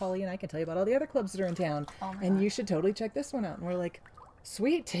happens that I'm Polly, and I can tell you about all the other clubs that are in town. Oh my and God. you should totally check this one out. And we're like,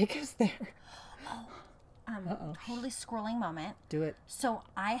 sweet, take us there. Totally scrolling moment. Do it. So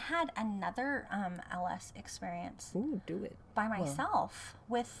I had another LS experience Ooh, do it. by myself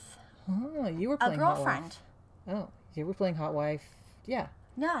with Oh, you were a playing Hot girlfriend. Wife. Oh, you were playing Hot Wife. Yeah.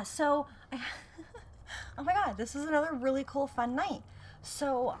 Yeah, so oh my God, this is another really cool fun night.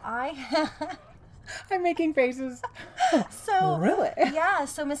 So I'm making faces. so Really? Yeah,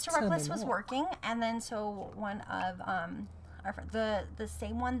 so Mr. Tell me Reckless was more. working, and then so one of the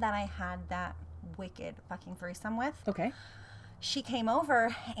same one that I had that wicked fucking threesome with. Okay. She came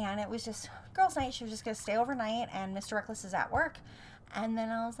over, and it was just girls' night. She was just gonna stay overnight, and Mr. Reckless is at work. And then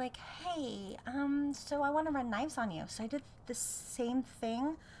I was like, hey, so I want to run knives on you. So I did the same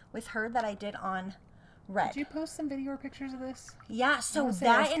thing with her that I did on Red. Did you post some video or pictures of this? Yeah, I so was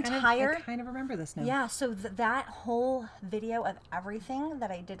that saying, entire... I kind of remember this now. Yeah, so that whole video of everything that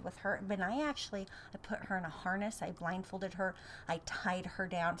I did with her, but I put her in a harness, I blindfolded her, I tied her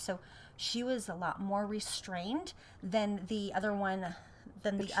down. So she was a lot more restrained than the other one,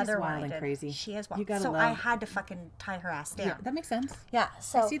 she's one wild I and did. crazy. She is You wild. gotta So I love- had to fucking tie her ass down. Yeah, that makes sense. Yeah,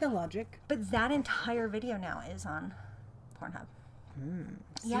 so... I see the logic. But that entire video now is on Pornhub.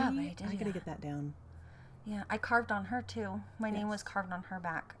 Yeah, but I did, I gotta yeah. get that down. Yeah, I carved on her too. My name was carved on her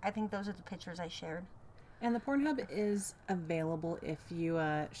back. I think those are the pictures I shared. And the Pornhub is available if you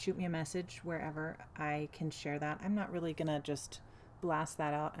shoot me a message wherever. I can share that. I'm not really gonna just blast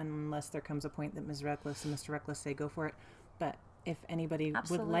that out unless there comes a point that Ms. Reckless and Mr. Reckless say go for it. But if anybody would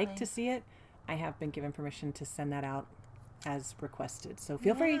like Absolutely. to see it, I have been given permission to send that out as requested. So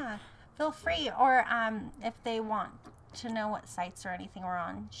feel free. Yeah, feel free. Or if they want to know what sites or anything we're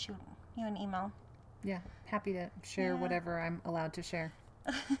on, shoot you an email. Yeah, happy to share Yeah. whatever I'm allowed to share.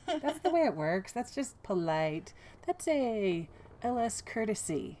 That's the way it works. That's just polite. That's a LS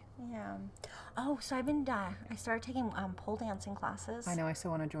courtesy. Yeah. Oh, so I started taking pole dancing classes. I know. I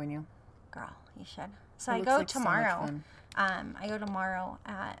so want to join you. Girl, you should. So It I looks go like so much tomorrow. fun. I go tomorrow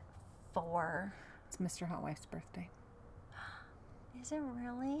at 4. It's Mr. Hot Wife's birthday. Is it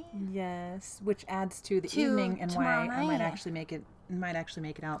really? Yes, which adds to the To evening and why tomorrow I might night. actually make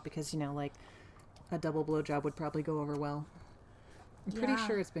it out because like a double blowjob would probably go over well. I'm pretty Yeah.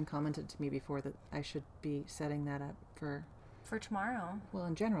 sure it's been commented to me before that I should be setting that up for tomorrow. well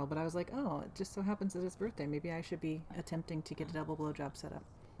in general, but I was like, oh, it just so happens that it's birthday. Maybe I should be attempting to get a double blowjob set up.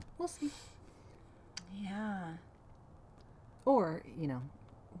 We'll see. Yeah. Or,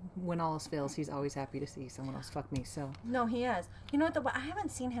 when all else fails, he's always happy to see someone else fuck me. So No, he is. You know what? I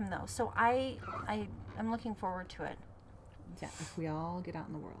haven't seen him though, so I'm looking forward to it. yeah, if we all get out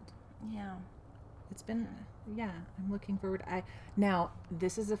in the world. Yeah. It's been, I'm looking forward. Now,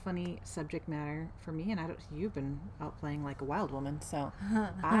 this is a funny subject matter for me, and you've been out playing like a wild woman, so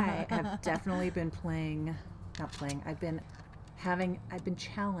I have definitely been I've been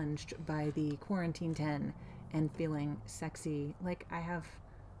challenged by the Quarantine 10 and feeling sexy. Like, I have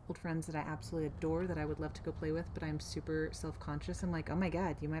old friends that I absolutely adore that I would love to go play with, but I'm super self-conscious. I'm like, oh my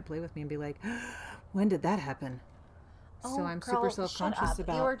God, you might play with me and be like, when did that happen? So I'm girl, super self-conscious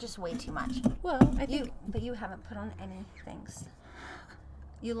about. You are just way too much. Well, I think. But you haven't put on any things.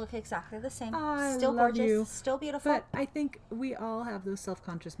 You look exactly the same. I Still love gorgeous. you. Still beautiful. But I think we all have those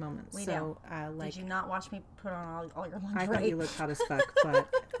self-conscious moments. We so, do. like, Did you not watch me put on all your lingerie? I thought you looked hot as fuck,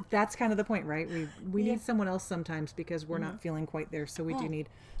 but that's kind of the point, right? We need someone else sometimes because we're not feeling quite there. So we do need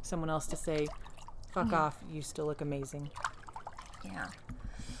someone else to say, "Fuck off! You still look amazing." Yeah.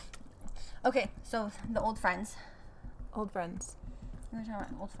 Okay, so the old friends. Old friends. We were talking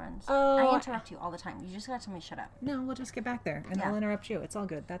about old friends. Oh, I interrupt you all the time. You just gotta tell me to shut up. No, we'll just get back there, and Yeah. I'll interrupt you. It's all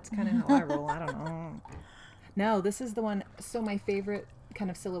good. That's kind of how I roll. I don't know. No, this is the one. So my favorite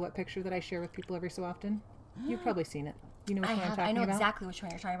kind of silhouette picture that I share with people every so often. You've probably seen it. You know which one I'm talking I know about? exactly which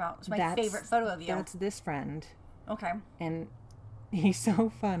one you're talking about. It's my That's- favorite photo of you. That's this friend. Okay. And he's so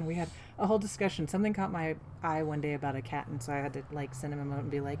fun. We had a whole discussion. Something caught my eye one day about a cat, and so I had to like send him a note and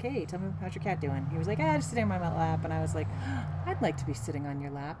be like, "Hey, tell me how's your cat doing?" He was like, "Just sitting on my lap," and I was like, "I'd like to be sitting on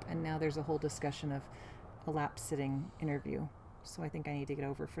your lap." And now there's a whole discussion of a lap sitting interview. So I think I need to get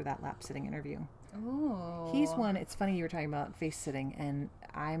over for that lap sitting interview. Ooh. He's one. It's funny you were talking about face sitting, and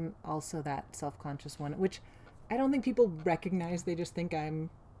I'm also that self-conscious one, which I don't think people recognize. They just think I'm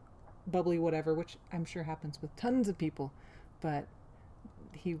bubbly whatever, which I'm sure happens with tons of people. But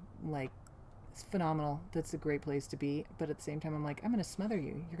he, like, it's phenomenal. That's a great place to be. But at the same time, I'm like, I'm going to smother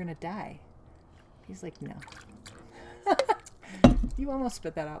you. You're going to die. He's like, no. You almost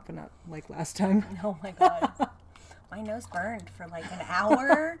spit that out, but not like last time. Oh my God. My nose burned for like an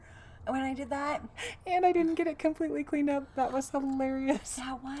hour when I did that. And I didn't get it completely cleaned up. That was hilarious.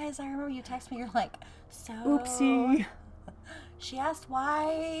 That was. I remember you text me. You're like, so. Oopsie. She asked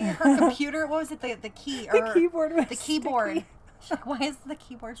why her computer. What was it? The key or The keyboard was the keyboard. sticky. She's like, why is the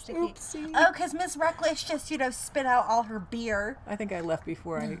keyboard sticky? Oopsie. Oh, because Miss Reckless just spit out all her beer. I think I left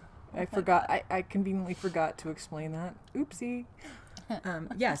before I forgot. I conveniently forgot to explain that. Oopsie.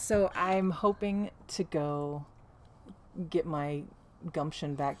 Yeah, so I'm hoping to go get my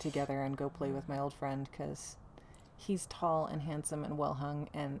gumption back together and go play with my old friend because he's tall and handsome and well hung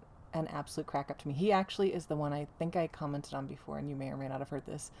and an absolute crack up to me. He actually is the one I think I commented on before, and you may or may not have heard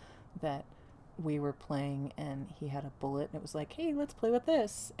this, that we were playing and he had a bullet and it was like, hey, let's play with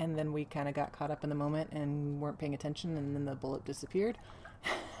this. And then we kind of got caught up in the moment and weren't paying attention, and then the bullet disappeared.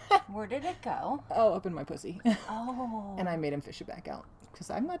 Where did it go? Oh, up in my pussy. Oh. And I made him fish it back out because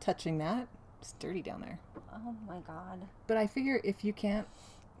I'm not touching that. It's dirty down there. Oh my God. But I figure if you can't,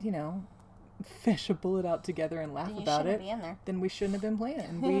 fish a bullet out together and laugh Then you about shouldn't it, be in there. then we shouldn't have been playing it.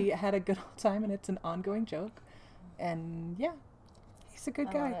 And we had a good old time, and it's an ongoing joke. And yeah, he's a good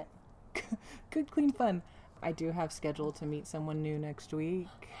I guy. love it. Good, clean fun. I do have scheduled to meet someone new next week.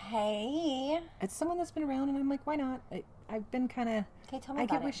 Hey. It's someone that's been around, and I'm like, why not? I've been kind of... Okay, tell me I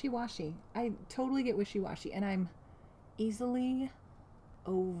about get it. wishy-washy. I totally get wishy-washy, and I'm easily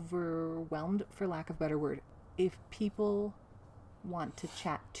overwhelmed, for lack of a better word, if people want to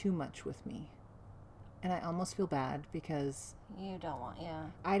chat too much with me. And I almost feel bad because You don't want, yeah.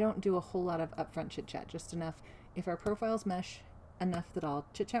 I don't do a whole lot of upfront chit-chat, just enough. If our profiles mesh enough that I'll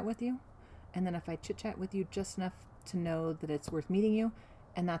chit-chat with you, and then if I chit-chat with you just enough to know that it's worth meeting you,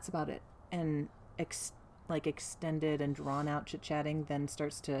 and that's about it. And extended and drawn out chit-chatting then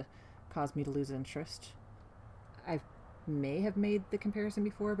starts to cause me to lose interest. I may have made the comparison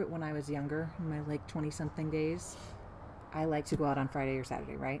before, but when I was younger, in my 20-something days, I like to go out on Friday or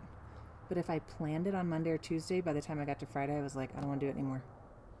Saturday, right? But if I planned it on Monday or Tuesday, by the time I got to Friday, I was like, I don't want to do it anymore.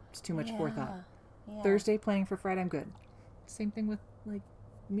 It's too much forethought. Yeah. Thursday, planning for Friday, I'm good. Same thing with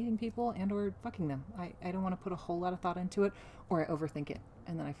meeting people and or fucking them. I don't want to put a whole lot of thought into it, or I overthink it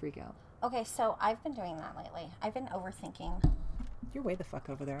and then I freak out. Okay, so I've been doing that lately. I've been overthinking. You're way the fuck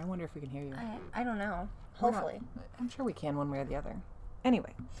over there. I wonder if we can hear you. I don't know. We're not- Hopefully. I'm sure we can one way or the other.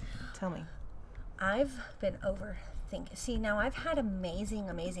 Anyway, tell me. I've been overthinking. See, now I've had amazing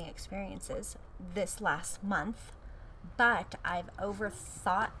experiences this last month, but I've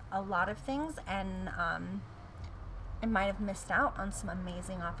overthought a lot of things, and I might have missed out on some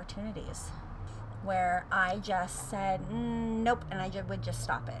amazing opportunities. where I just said, nope, and I would just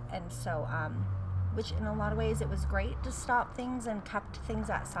stop it. And so, which in a lot of ways it was great to stop things and kept things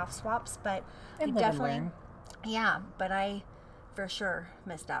at soft swaps, but And I live and definitely, learn. yeah, but I for sure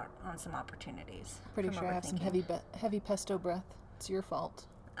missed out on some opportunities. Pretty from sure I have some overthinking. heavy pesto breath. It's your fault.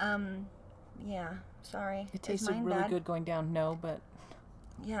 Yeah, sorry. It Is tasted mine really bad? good going down. No, but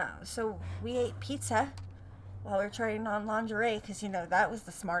Yeah, so we ate pizza while we were trying on lingerie because, that was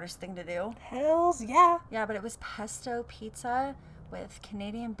the smartest thing to do. hells yeah. Yeah, but it was pesto pizza with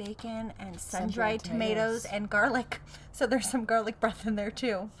Canadian bacon and Sun-dried sun-dried tomatoes tomatoes. and garlic. So there's some garlic breath in there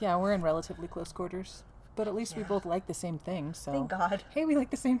too. Yeah, we're in relatively close quarters. But at least we Yeah. both like the same thing, so... Thank God. Hey, we like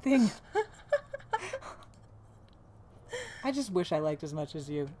the same thing. I just wish I liked as much as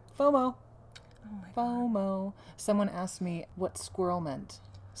you. FOMO. Oh my God. FOMO. Someone asked me what squirrel meant.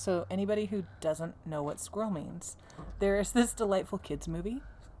 So anybody who doesn't know what squirrel means, there is this delightful kids movie.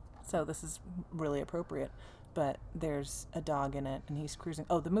 So this is really appropriate. But there's a dog in it and he's cruising.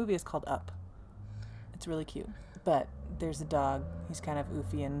 Oh, the movie is called Up. It's really cute. But there's a dog. He's kind of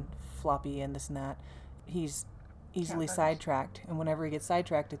oofy and floppy and this and that. He's easily Cat burgers. sidetracked. And whenever he gets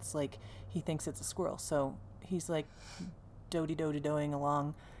sidetracked, it's like he thinks it's a squirrel. So he's like doing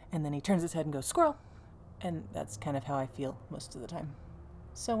along. And then he turns his head and goes, squirrel. And that's kind of how I feel most of the time.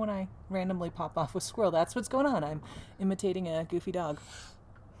 So when I randomly pop off with squirrel, that's what's going on. I'm imitating a goofy dog.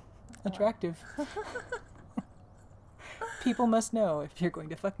 Attractive. People must know if you're going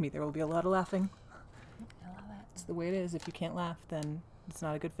to fuck me, there will be a lot of laughing. I love it. It's the way it is. If you can't laugh, then it's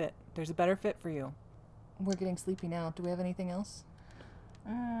not a good fit. There's a better fit for you. We're getting sleepy now. Do we have anything else?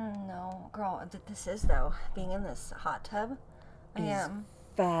 No, girl, this is though, being in this hot tub. I Is am.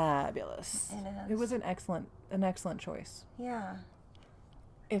 Fabulous. It is. It was an excellent choice. Yeah.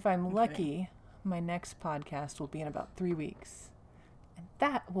 If I'm lucky, my next podcast will be in about 3 weeks. And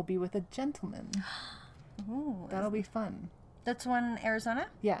that will be with a gentleman. Ooh, That'll be fun. that's one in Arizona?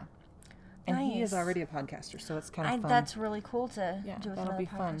 Yeah. And he is Nice. already a podcaster, so it's kind of fun. That's really cool to Yeah, do with that'll another be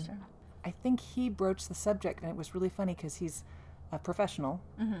fun. podcaster. I think he broached the subject, and it was really funny because he's a professional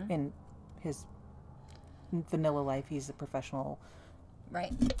in his vanilla life. He's a professional.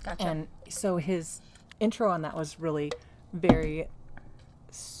 Right. Gotcha. And so his intro on that was really very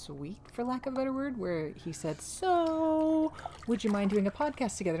sweet, for lack of a better word, where he said, so would you mind doing a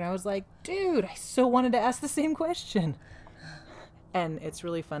podcast together? And I was like, dude, I so wanted to ask the same question. And it's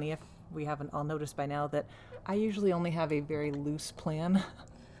really funny, if we haven't all noticed by now, that I usually only have a very loose plan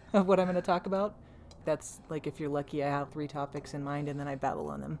of what I'm going to talk about. That's like, if you're lucky, I have 3 topics in mind and then I babble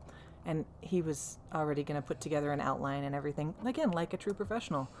on them. And he was already going to put together an outline and everything, again, like a true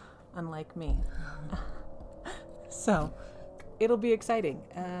professional, unlike me. So it'll be exciting.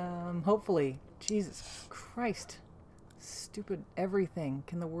 Hopefully. Jesus Christ. Stupid everything.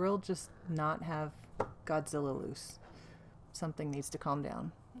 Can the world just not have Godzilla loose? Something needs to calm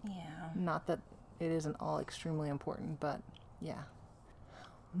down. yeah. Not that it isn't all extremely important, but yeah.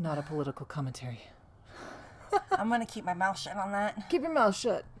 Not a political commentary. I'm going to keep my mouth shut on that. Keep your mouth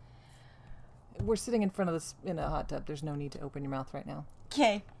shut. We're sitting in front of this in a hot tub. There's no need to open your mouth right now.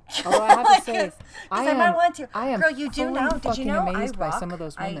 Okay. Although I have to say, Because I might want to. I am Girl, you do fully know. Did you fucking know amazed I by rock? some of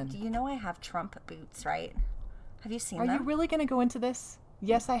those women. Do you know I have Trump boots, right? Have you seen Are them? you really going to go into this?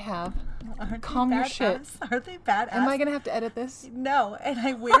 Yes, I have. Aren't they Calm your shit. badass? Aren't they badass? Am I going to have to edit this? No, and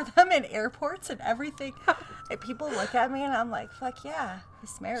I wear them in airports and everything. And people look at me and I'm like, fuck yeah,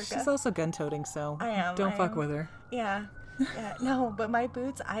 it's America. She's also gun-toting, so I am, don't I fuck am. with her. Yeah. No, but my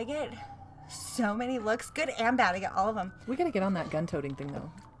boots, I get so many looks, good and bad. I get all of them. We got to get on that gun-toting thing,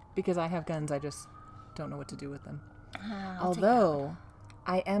 though. Because I have guns, I just don't know what to do with them. Although,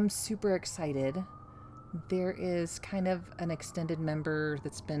 I am super excited. There is kind of an extended member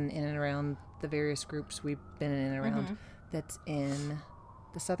that's been in and around the various groups we've been in and around that's in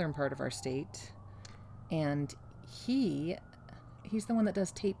the southern part of our state. And he's the one that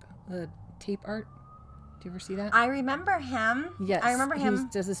does tape art. Do you ever see that? I remember him. Yes. I remember him. He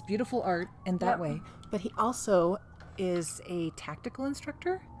does this beautiful art in that Yep. way. But he also is a tactical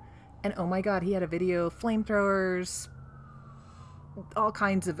instructor. And oh my God, he had a video, flamethrowers, all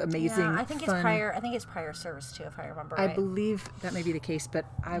kinds of amazing, Yeah, I think fun. it's prior service too, if I remember I right. believe that may be the case, but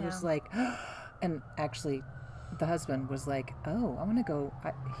I was Yeah. like, and actually, the husband was like, oh, I want to go.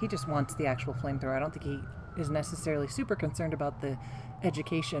 He just wants the actual flamethrower. I don't think he is necessarily super concerned about the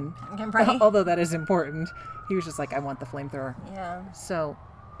education, Right. although that is important. He was just like, I want the flamethrower. Yeah. So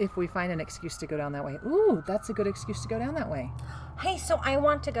if we find an excuse to go down that way, ooh, that's a good excuse to go down that way. Hey, so I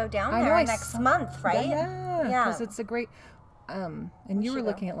want to go down I know, there I next saw- month, right? Yeah, Yeah. because it's a great. And you were should go.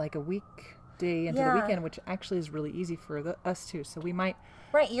 looking at like a week day into the Yeah. weekend, which actually is really easy for us too. So we might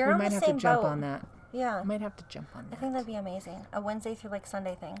Right, you're on the have to same jump boat. on that. Yeah. Might have to jump on I that. think that'd be amazing. A Wednesday through like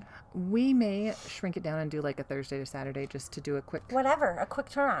Sunday thing. We may shrink it down and do like a Thursday to Saturday just to do a quick. Whatever, a quick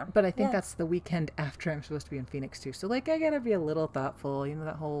turnaround. But I think Yeah. that's the weekend after I'm supposed to be in Phoenix too. So like I gotta be a little thoughtful. You know,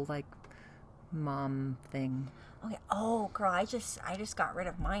 that whole like mom thing. Okay. Oh, girl, I just got rid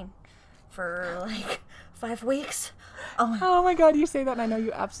of mine for like 5 weeks. Oh my God, you say that and I know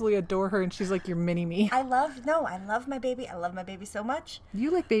you absolutely adore her and she's like your mini me. I love my baby. I love my baby so much. You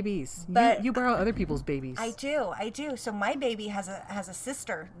like babies. But you borrow other people's babies. I do. So my baby has a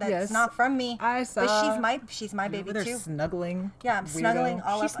sister that's Yes. not from me. I saw. But she's my baby They're too. snuggling. Yeah, I'm snuggling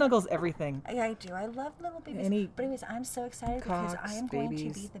all She up. snuggles everything. Yeah, I do. I love little babies. But anyways, I'm so excited because I cocks, am going to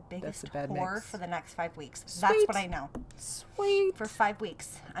babies. be the That's biggest a bad whore mix. for the next 5 weeks. Sweet. That's what I know. Sweet. For 5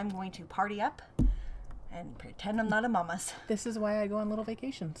 weeks, I'm going to party up and pretend I'm not a mama's. This is why I go on little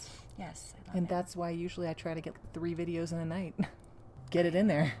vacations. Yes, I love And it. that's why usually I try to get 3 videos in a night. Get it in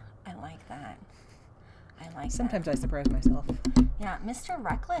there. I like that. I like Sometimes I surprise myself. that. Yeah, Mr.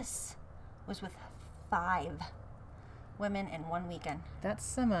 Reckless was with 5 women in 1 weekend. That's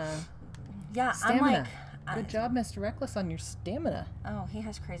some Yeah, stamina. I'm like, Good job, Mr. Reckless, on your stamina, oh, he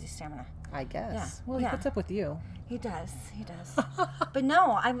has crazy stamina. I guess. Yeah, Well, he yeah. puts up with you. He does. But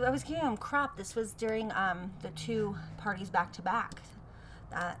no, I was giving him crap. This was during the 2 parties back to back.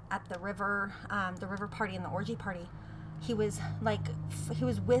 At the river party and the orgy party. He was he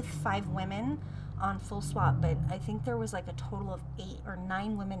was with 5 women on full swap, but I think there was like a total of 8 or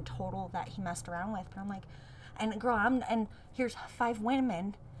 9 women total that he messed around with. But I'm like, and girl, and here's 5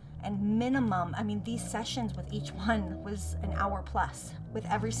 women. And minimum, I mean, these sessions with each one was an hour plus with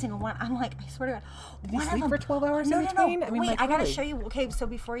every single one. I'm like, I swear to God, Did he one of sleep them- for 12 hours no, in no, between? No. I mean, Wait, like, I gotta really? show you. Okay, so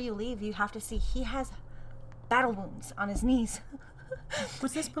before you leave, you have to see he has battle wounds on his knees.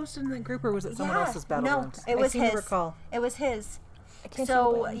 Was this posted in the group or was it someone else's battle no, wounds? it was I seem to his. recall. It was his. I can't see the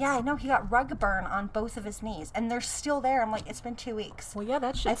So buttons. yeah, I know he got rug burn on both of his knees, and they're still there. I'm like, it's been 2 weeks. Well, yeah,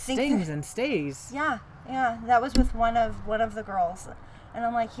 that I shit think- stings and stays. Yeah, that was with one of the girls, and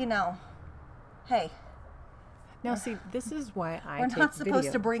I'm like, hey, Now, see, this is why I we're take not supposed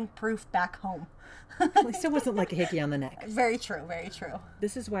video. to bring proof back home. At least it wasn't like a hickey on the neck. Very true, very true.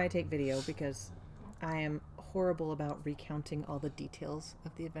 This is why I take video, because I am horrible about recounting all the details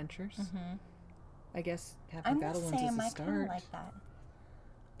of the adventures. I guess having I'm battle the wounds is same. a I kind start. of like that.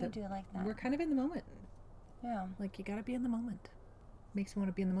 I But do like that. We're kind of in the moment. Yeah. Like, you gotta be in the moment. Makes me want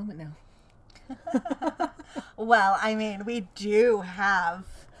to be in the moment now. Well, I mean, we do have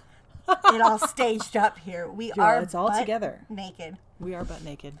it all staged up here. We Yeah, are it's all butt together. naked We are butt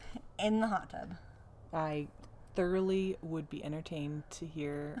naked. in the hot tub. I thoroughly would be entertained to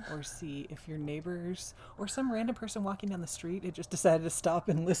hear or see if your neighbors or some random person walking down the street had just decided to stop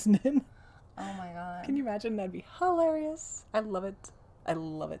and listen in. Oh my god. Can you imagine? That'd be hilarious. I love it. I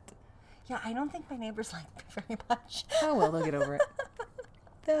love it. Yeah, I don't think my neighbors like me very much. Oh well, they'll get over it.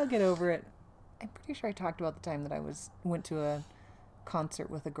 They'll get over it. I'm pretty sure I talked about the time that I went to a concert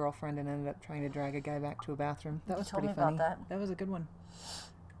with a girlfriend and ended up trying to drag a guy back to a bathroom. That You was told pretty me about funny. that. Was a good one.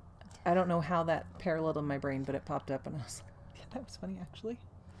 I don't know how that paralleled in my brain, but it popped up and I was like, yeah, that was funny actually.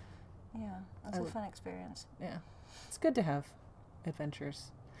 Yeah, that's a fun experience. Yeah. It's good to have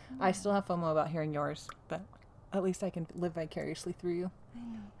adventures. I still have FOMO about hearing yours, but at least I can live vicariously through you. I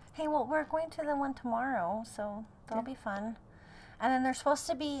know. Hey, well, we're going to the one tomorrow, so that'll be fun. And then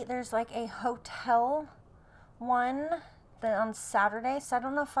there's like a hotel one on Saturday, so I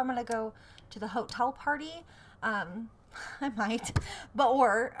don't know if I'm going to go to the hotel party. I might,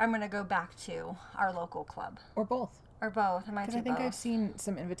 or I'm going to go back to our local club. Or both. Or both. I might Because do I think both. I've seen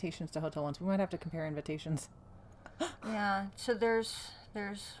some invitations to hotel ones. We might have to compare invitations. Yeah, so there's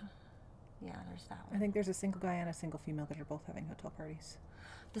that I one. think there's a single guy and a single female that are both having hotel parties.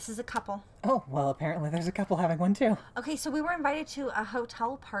 This is a couple. Oh, well, apparently there's a couple having one too. Okay, so we were invited to a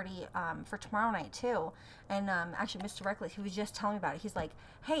hotel party for tomorrow night too, and actually Mr. Reckless, he was just telling me about it. He's like,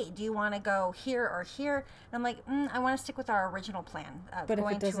 "Hey, do you want to go here or here?" And I'm like, "I want to stick with our original plan." But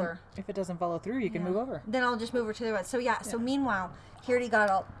going if it doesn't follow through, you can move over. Then I'll just move her to the right. So yeah. So meanwhile, he already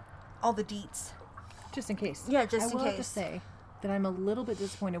got all the deets. Just in case. Yeah, just in I will have to case. say that I'm a little bit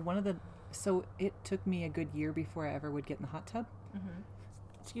disappointed. So it took me a good year before I ever would get in the hot tub. Mm-hmm.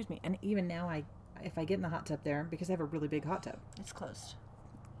 Excuse me. And even now, if I get in the hot tub there, because I have a really big hot tub. It's closed.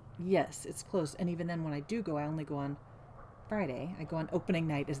 Yes, it's closed. And even then, when I do go, I only go on Friday. I go on opening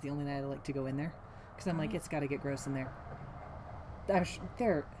night is the only night I like to go in there. Because I'm like, it's got to get gross in there.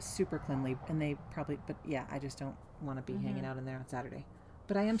 They're super cleanly, and they probably, but yeah, I just don't want to be hanging out in there on Saturday.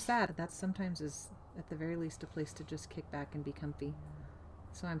 But I am sad. That sometimes is, at the very least, a place to just kick back and be comfy.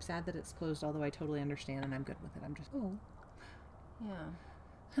 So I'm sad that it's closed, although I totally understand and I'm good with it. I'm just, Yeah.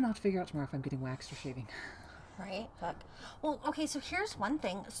 And I'll have to figure out tomorrow if I'm getting waxed or shaving. Right? Fuck. Well, okay, so here's one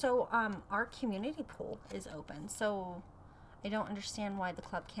thing. So, our community pool is open. So, I don't understand why the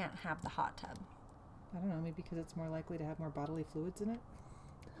club can't have the hot tub. I don't know, maybe because it's more likely to have more bodily fluids in it?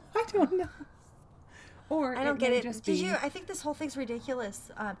 I don't know. Or I don't get it. Just Did you? I think this whole thing's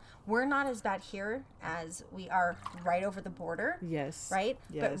ridiculous. We're not as bad here as we are right over the border. Yes. Right?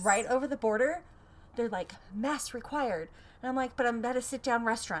 Yes. But right over the border, they're like, mask required. And I'm like, but I'm at a sit-down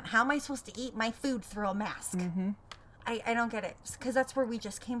restaurant. How am I supposed to eat my food through a mask? Mm-hmm. I don't get it. Because that's where we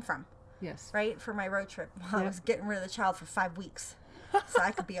just came from. Yes. Right? For my road trip. I was getting rid of the child for 5 weeks. So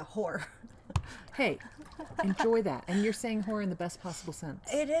I could be a whore. Hey, enjoy that. And you're saying whore in the best possible sense.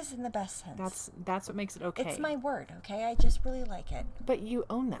 It is in the best sense. That's what makes it okay. It's my word, okay? I just really like it. But you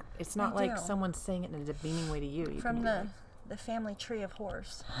own that. It's not I like do. someone's saying it in a demeaning way to you. You From can the family tree of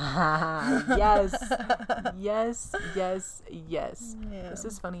whores. yes. Yes, yes, yes. Yeah. This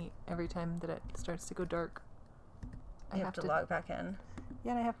is funny every time that it starts to go dark. I You have to log back in.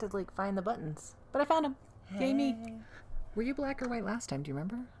 Yeah, and I have to like find the buttons. But I found them. Yay me. Were you black or white last time? Do you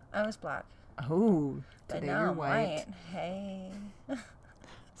remember? I was black. Oh, But today now you're I'm white. Hey.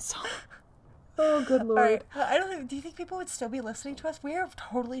 So, oh, good lord. All right. I don't know. Do you think people would still be listening to us? We are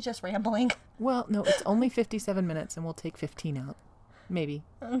totally just rambling. Well, no, it's only 57 minutes and we'll take 15 out. Maybe.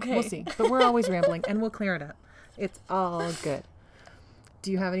 Okay. We'll see. But we're always rambling and we'll clear it up. It's all good.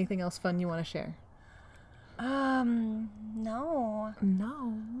 Do you have anything else fun you want to share? No.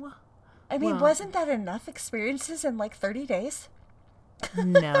 No. I mean, Well- wasn't that enough experiences in like 30 days?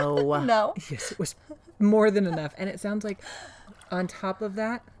 No. No. Yes, it was more than enough. And it sounds like on top of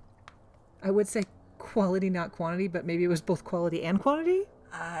that, I would say quality, not quantity, but maybe it was both quality and quantity.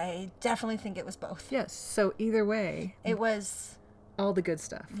 I definitely think it was both. Yes. So either way, It was, all the good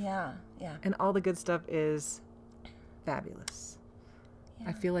stuff. yeah. And all the good stuff is fabulous.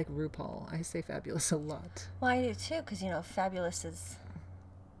 I feel like RuPaul. I say fabulous a lot. Well, I do too, because, fabulous is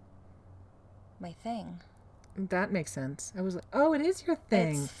my thing. That makes sense. I was like, oh, it is your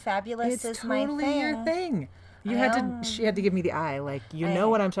thing. It's fabulous It's is my totally thing. your thing. You I had know. to. She had to give me the eye, like you know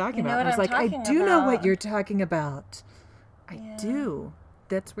what I'm talking you know about. And I what was I'm like, I talking do know what about. you're talking about. I Yeah. do.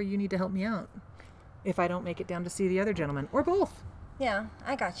 That's where you need to help me out. If I don't make it down to see the other gentleman, or both. Yeah,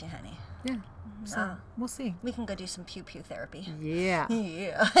 I got you, honey. Yeah. So we'll see. We can go do some pew-pew therapy. Yeah.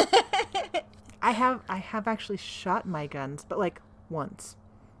 Yeah. I have actually shot my guns, but like once.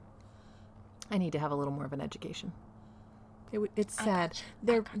 I need to have a little more of an education. It's sad.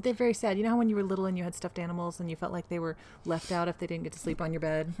 They're very sad. You know how when you were little and you had stuffed animals and you felt like they were left out if they didn't get to sleep on your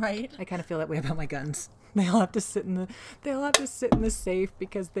bed? Right. I kind of feel that way about my guns. They all have to sit in the safe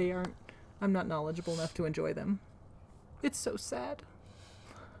because I'm not knowledgeable enough to enjoy them. It's so sad.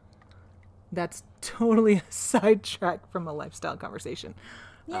 That's totally a sidetrack from a lifestyle conversation.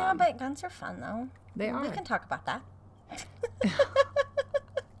 Yeah, but guns are fun, though. They are. We can talk about that.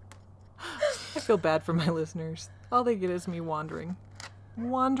 I feel bad for my listeners. All they get is me wandering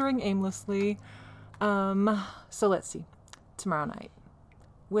aimlessly. So let's see. Tomorrow night,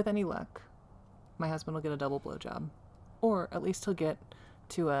 with any luck, my husband will get a double blowjob, or at least he'll get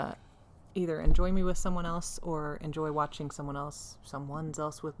to either enjoy me with someone else or enjoy watching someone's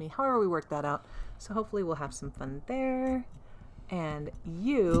else with me. However we work that out. So hopefully we'll have some fun there, and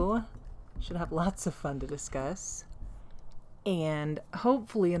you should have lots of fun to discuss. And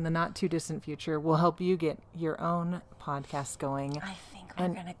hopefully in the not too distant future, we'll help you get your own podcast going. I think we're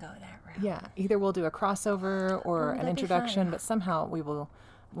going to go that route. Yeah, either we'll do a crossover or an that'd be introduction, fun. but somehow we will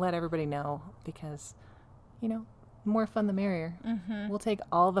let everybody know because, the more fun the merrier. Mm-hmm. We'll take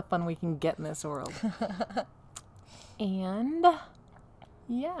all the fun we can get in this world. And,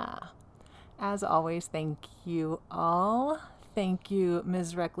 yeah, as always, thank you all. Thank you,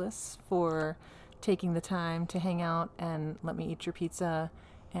 Ms. Reckless, for taking the time to hang out and let me eat your pizza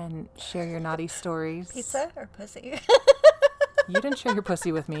and share your naughty stories. Pizza or pussy? You didn't share your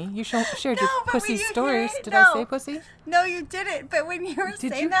pussy with me. You shared your No, but pussy when you hear stories. it- Did I no. say pussy? No, you didn't. But when you were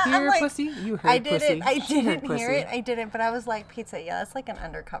Did saying you that, hear I'm like, pussy? You heard I didn't. pussy. I You heard didn't pussy. hear it. I didn't. But I was like, pizza. Yeah, that's like an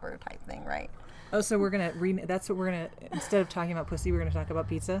undercover type thing, right? Oh, so we're gonna that's what we're gonna, instead of talking about pussy, we're gonna talk about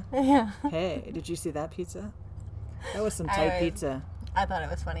pizza. Yeah. Hey, did you see that pizza? That was some tight pizza. I thought it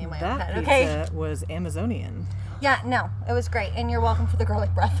was funny in my own That head. pizza Okay. was Amazonian. Yeah. No, it was great, and you're welcome for the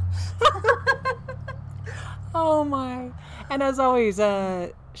garlic breath. Oh my! And as always,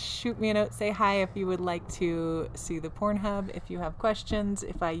 shoot me a note, say hi if you would like to see the Pornhub, if you have questions,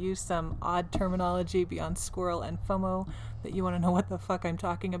 if I use some odd terminology beyond squirrel and FOMO that you want to know what the fuck I'm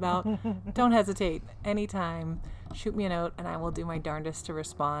talking about. Don't hesitate. Anytime, shoot me a note and I will do my darndest to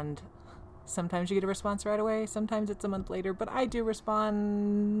respond. Sometimes you get a response right away, sometimes it's a month later, but I do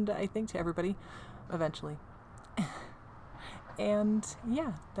respond, I think, to everybody eventually. And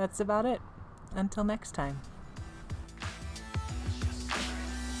yeah, that's about it. Until next time.